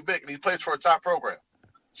 That's pretty big, and he plays for a top program,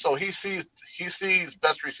 so he sees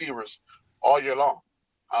best receivers all year long.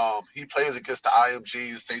 He plays against the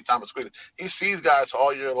IMGs, St. Thomas Aquinas. He sees guys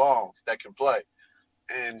all year long that can play,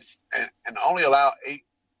 and only allow 8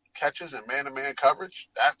 catches in man-to-man coverage.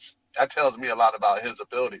 That tells me a lot about his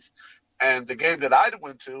abilities. And the game that I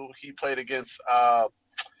went to, he played against.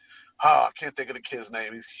 I can't think of the kid's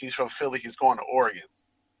name. He's from Philly. He's going to Oregon.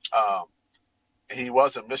 He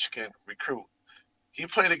was a Michigan recruit. He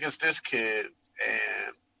played against this kid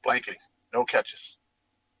and blanking, no catches.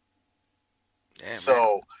 Yeah,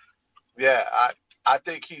 so, yeah, I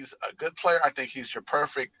think he's a good player. I think he's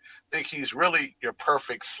he's really your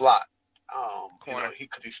perfect slot. Corner.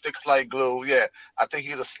 He sticks like glue. Yeah, I think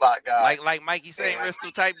he's a slot guy. Like Mikey St.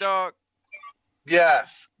 Ristel type dog? Yes.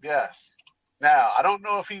 Now, I don't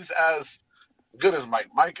know if he's as good as Mike.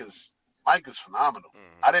 Mike is phenomenal.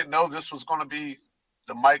 Mm. I didn't know this was going to be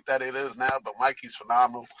the Mike that it is now, but Mikey's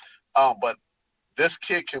phenomenal. But this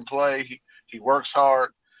kid can play. He works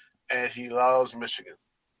hard, and he loves Michigan.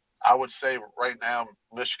 I would say right now,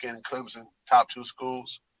 Michigan and Clemson, top 2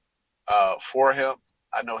 schools for him.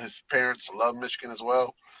 I know his parents love Michigan as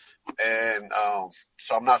well. And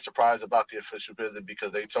so I'm not surprised about the official visit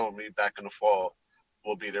because they told me back in the fall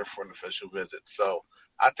we'll be there for an official visit. So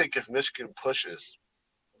I think if Michigan pushes,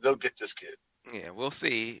 they'll get this kid. Yeah, we'll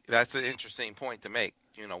see. That's an interesting point to make.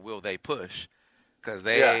 Will they push? Because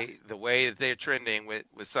the way that they're trending with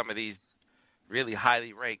some of these really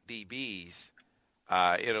highly ranked DBs,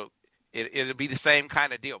 it'll be the same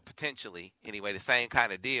kind of deal, potentially anyway, the same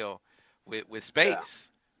kind of deal with space. Yeah.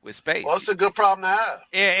 With space. Well, it's a good problem to have.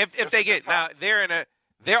 Yeah, if they get now,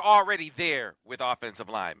 they're already there with offensive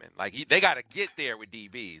linemen. Like they got to get there with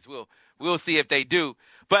DBs. We'll see if they do.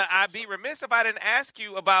 But I'd be remiss if I didn't ask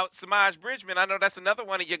you about Samaj Bridgman. I know that's another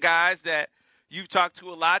one of your guys that you've talked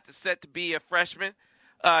to a lot. That's set to be a freshman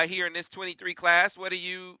here in this 23 class. What do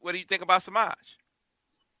you think about Samaj?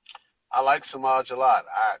 I like Samaj a lot.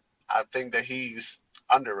 I think that he's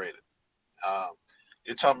underrated.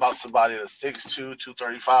 You're talking about somebody that's 6'2",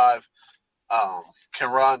 235, can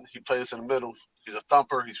run. He plays in the middle. He's a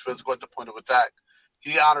thumper. He's physical at the point of attack.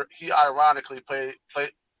 He ironically played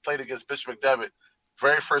against Bishop McDevitt,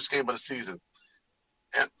 very first game of the season.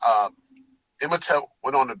 And Imhotep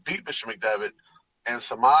went on to beat Bishop McDevitt, and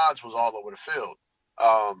Samaj was all over the field.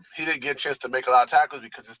 He didn't get a chance to make a lot of tackles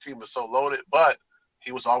because his team was so loaded, but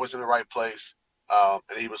he was always in the right place, and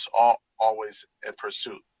he was always in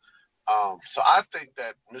pursuit. So I think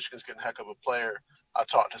that Michigan's getting a heck of a player. I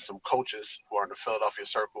talked to some coaches who are in the Philadelphia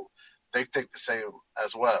circle. They think the same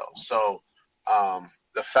as well. So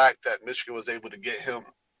the fact that Michigan was able to get him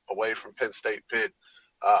away from Penn State Pitt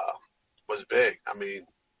was big. I mean,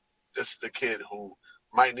 this is a kid who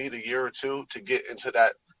might need a year or two to get into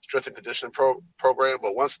that strength and conditioning program.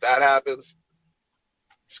 But once that happens,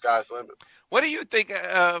 sky's the limit. What do you think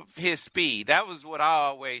of his speed? That was what I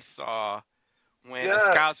always saw. When the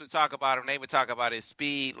scouts would talk about him, they would talk about his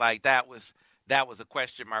speed. Like that was a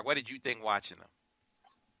question mark. What did you think watching him?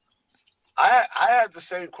 I had the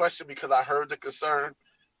same question because I heard the concern,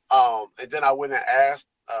 and then I went and asked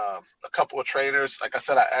a couple of trainers. Like I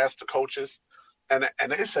said, I asked the coaches, and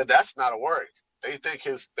they said that's not a worry. They think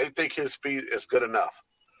his speed is good enough.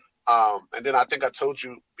 And then I think I told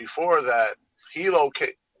you before that Hilo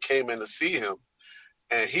came in to see him,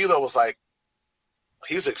 and Hilo was like,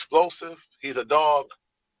 he's explosive. He's a dog.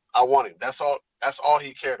 I want him. That's all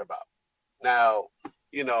he cared about. Now,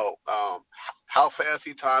 how fast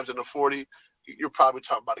he times in the 40, you're probably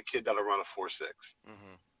talking about a kid that'll run a 4.6.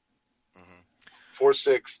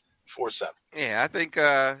 4.6, 4.7. Yeah, I think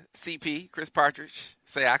CP, Chris Partridge,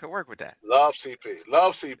 say I could work with that. Love CP.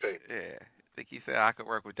 Yeah, I think he said I could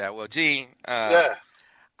work with that. Well, Gene, yeah.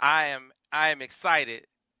 I am excited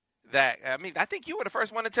that. I mean, I think you were the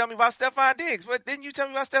first one to tell me about Stephon Diggs. What, didn't you tell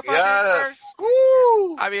me about Stephon Diggs Yes. first?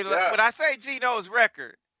 Woo! I mean, Yes. when I say Gino's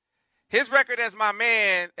record, his record as my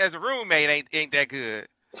man, as a roommate, ain't that good.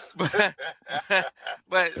 But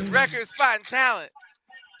record, spot, and talent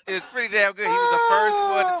is pretty damn good. He was the first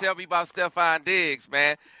one to tell me about Stephon Diggs,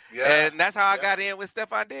 man. Yeah. And that's how I got in with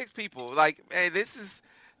Stephon Diggs people. Like, man, this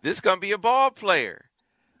going to be a ball player.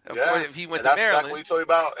 Yeah. If he went and to that's Maryland. back when he told me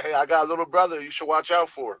about, hey, I got a little brother you should watch out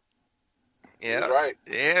for. Yeah. He was right.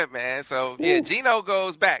 Yeah, man. So, yeah, Gino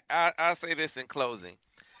goes back. I'll say this in closing.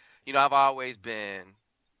 You know, I've always been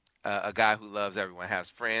a guy who loves everyone, has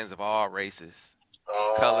friends of all races,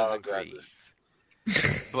 colors, and creeds.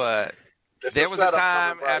 But there was a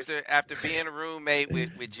time after being a roommate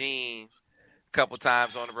with Gene a couple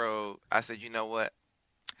times on the road, I said, you know what?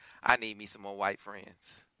 I need me some more white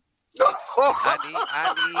friends.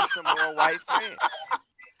 I need some more white friends.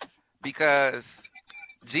 Because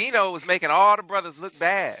Gino was making all the brothers look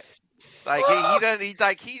bad. Like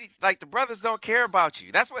the brothers don't care about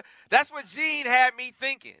you. That's what Gene had me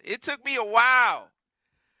thinking. It took me a while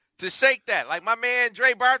to shake that. Like my man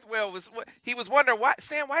Dre Barthwell was wondering,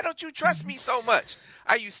 why don't you trust me so much?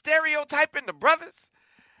 Are you stereotyping the brothers?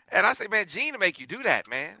 And I say, man, Gene will make you do that,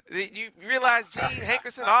 man. You realize Gene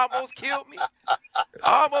Hankerson almost killed me?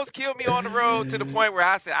 Almost killed me on the road to the point where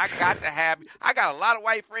I said, I got a lot of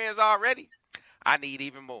white friends already. I need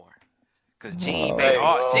even more. Because Gene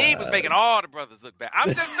was making all the brothers look bad.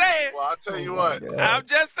 I'm just saying. Well, I'll tell you what. I'm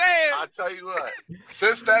just saying. I'll tell you what.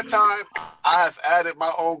 Since that time, I have added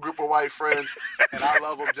my own group of white friends, and I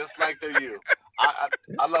love them just like they're you.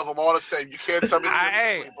 I love them all the same. You can't tell me.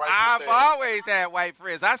 I've always had white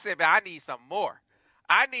friends. I said, man, I need some more.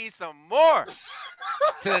 I need some more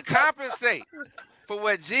to compensate for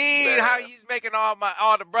what Gene, how he's making all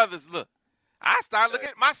the brothers look. I started looking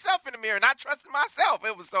at myself in the mirror, not trusting myself.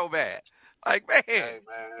 It was so bad. Like, man. Hey,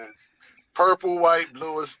 man. Purple, white,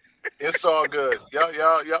 blue, it's all good. Y'all.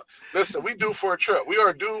 Listen, we due for a trip. We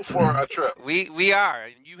are due for a trip. We are.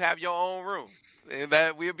 And you have your own room. And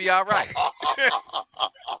that we'll be all right.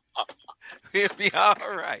 We'll be all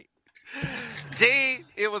right. G,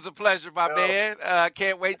 it was a pleasure, my man.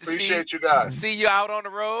 Can't wait to appreciate you guys. See you out on the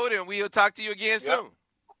road, and we'll talk to you again soon.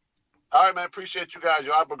 All right, man. Appreciate you guys.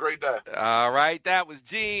 Y'all have a great day. All right. That was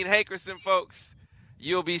Gene Hankerson, folks.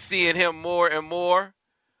 You'll be seeing him more and more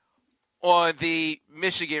on the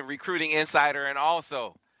Michigan Recruiting Insider and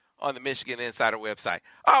also on the Michigan Insider website.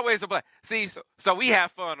 Always a blast. See, so we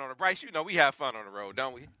have fun on the Bryce. You know we have fun on the road,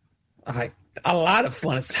 don't we? A lot of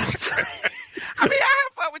fun. It sounds like. I mean, I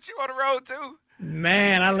have fun with you on the road too.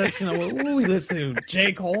 Man, we listen to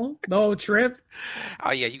Jake Holm the whole trip. Oh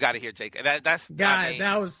yeah, you got to hear Jake. That's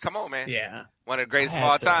that was. Come on, man. Yeah, one of the greatest of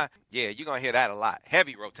all time. Yeah, you're gonna hear that a lot.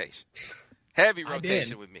 Heavy rotation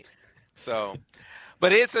with me. So,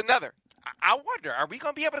 but it's another. I wonder, are we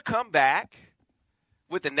gonna be able to come back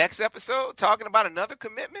with the next episode talking about another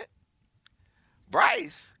commitment?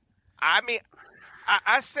 Bryce, I mean,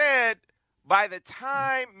 I said by the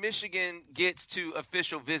time Michigan gets to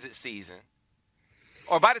official visit season,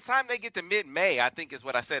 or by the time they get to mid-May, I think is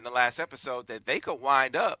what I said in the last episode, that they could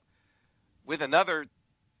wind up with another,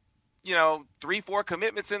 3-4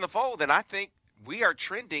 commitments in the fold. And I think we are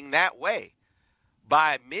trending that way.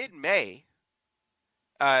 By mid-May,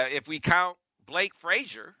 if we count Blake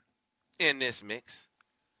Frazier in this mix,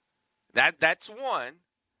 that's one.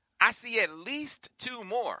 I see at least 2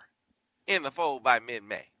 more in the fold by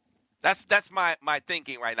mid-May. That's my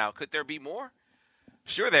thinking right now. Could there be more?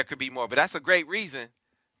 Sure, there could be more, but that's a great reason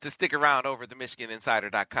to stick around over at the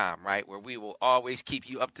MichiganInsider.com, right, where we will always keep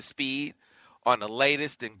you up to speed on the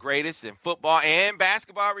latest and greatest in football and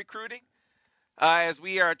basketball recruiting, as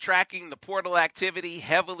we are tracking the portal activity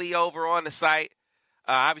heavily over on the site.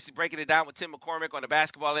 Obviously breaking it down with Tim McCormick on the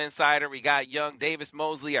Basketball Insider. We got young Davis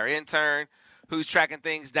Mosley, our intern, who's tracking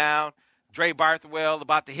things down. Dre Barthwell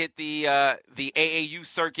about to hit the AAU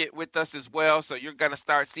circuit with us as well. So you're going to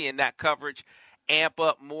start seeing that coverage amp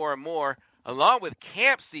up more and more, along with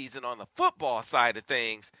camp season on the football side of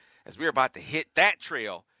things, as we're about to hit that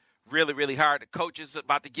trail really, really hard. The coaches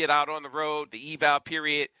about to get out on the road. The eval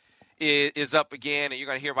period is up again, and you're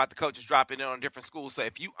going to hear about the coaches dropping in on different schools. So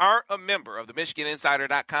if you aren't a member of the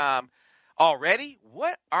MichiganInsider.com already,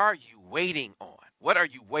 what are you waiting on? What are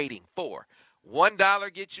you waiting for?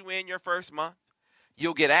 $1 gets you in your first month.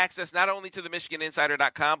 You'll get access not only to the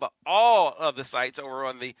MichiganInsider.com, but all of the sites over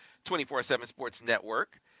on the 24/7 Sports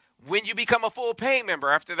Network when you become a full paying member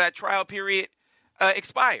after that trial period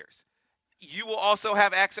expires. You will also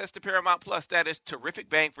have access to Paramount Plus. That is terrific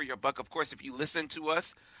bang for your buck. Of course, if you listen to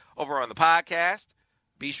us over on the podcast,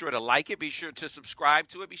 Be sure to like it. Be sure to subscribe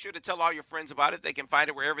to it. Be sure to tell all your friends about it. They can find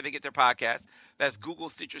it wherever they get their podcasts. That's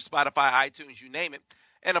Google, Stitcher, Spotify, iTunes, you name it.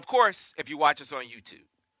 And, of course, if you watch us on YouTube,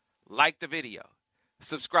 like the video,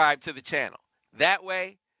 subscribe to the channel. That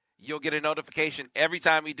way, you'll get a notification every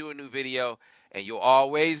time we do a new video, and you'll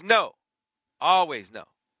always know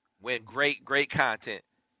when great content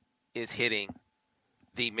is hitting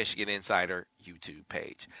the Michigan Insider YouTube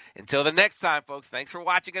page. Until the next time, folks, thanks for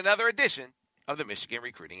watching another edition of the Michigan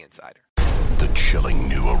Recruiting Insider. The chilling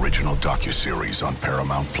new original docuseries on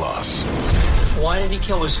Paramount Plus. Why did he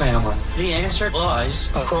kill his family? The answer lies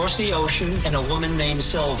across the ocean in a woman named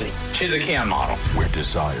Sylvie. She's a Can model. Where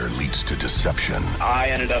desire leads to deception. I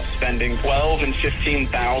ended up spending $12,000 and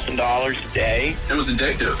 $15,000 a day. It was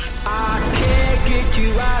addictive. I can't get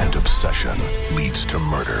you out. And obsession leads to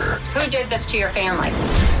murder. Who did this to your family?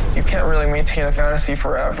 You can't really maintain a fantasy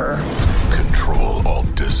forever. Control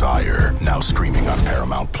Alt Desire. Now streaming on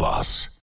Paramount Plus.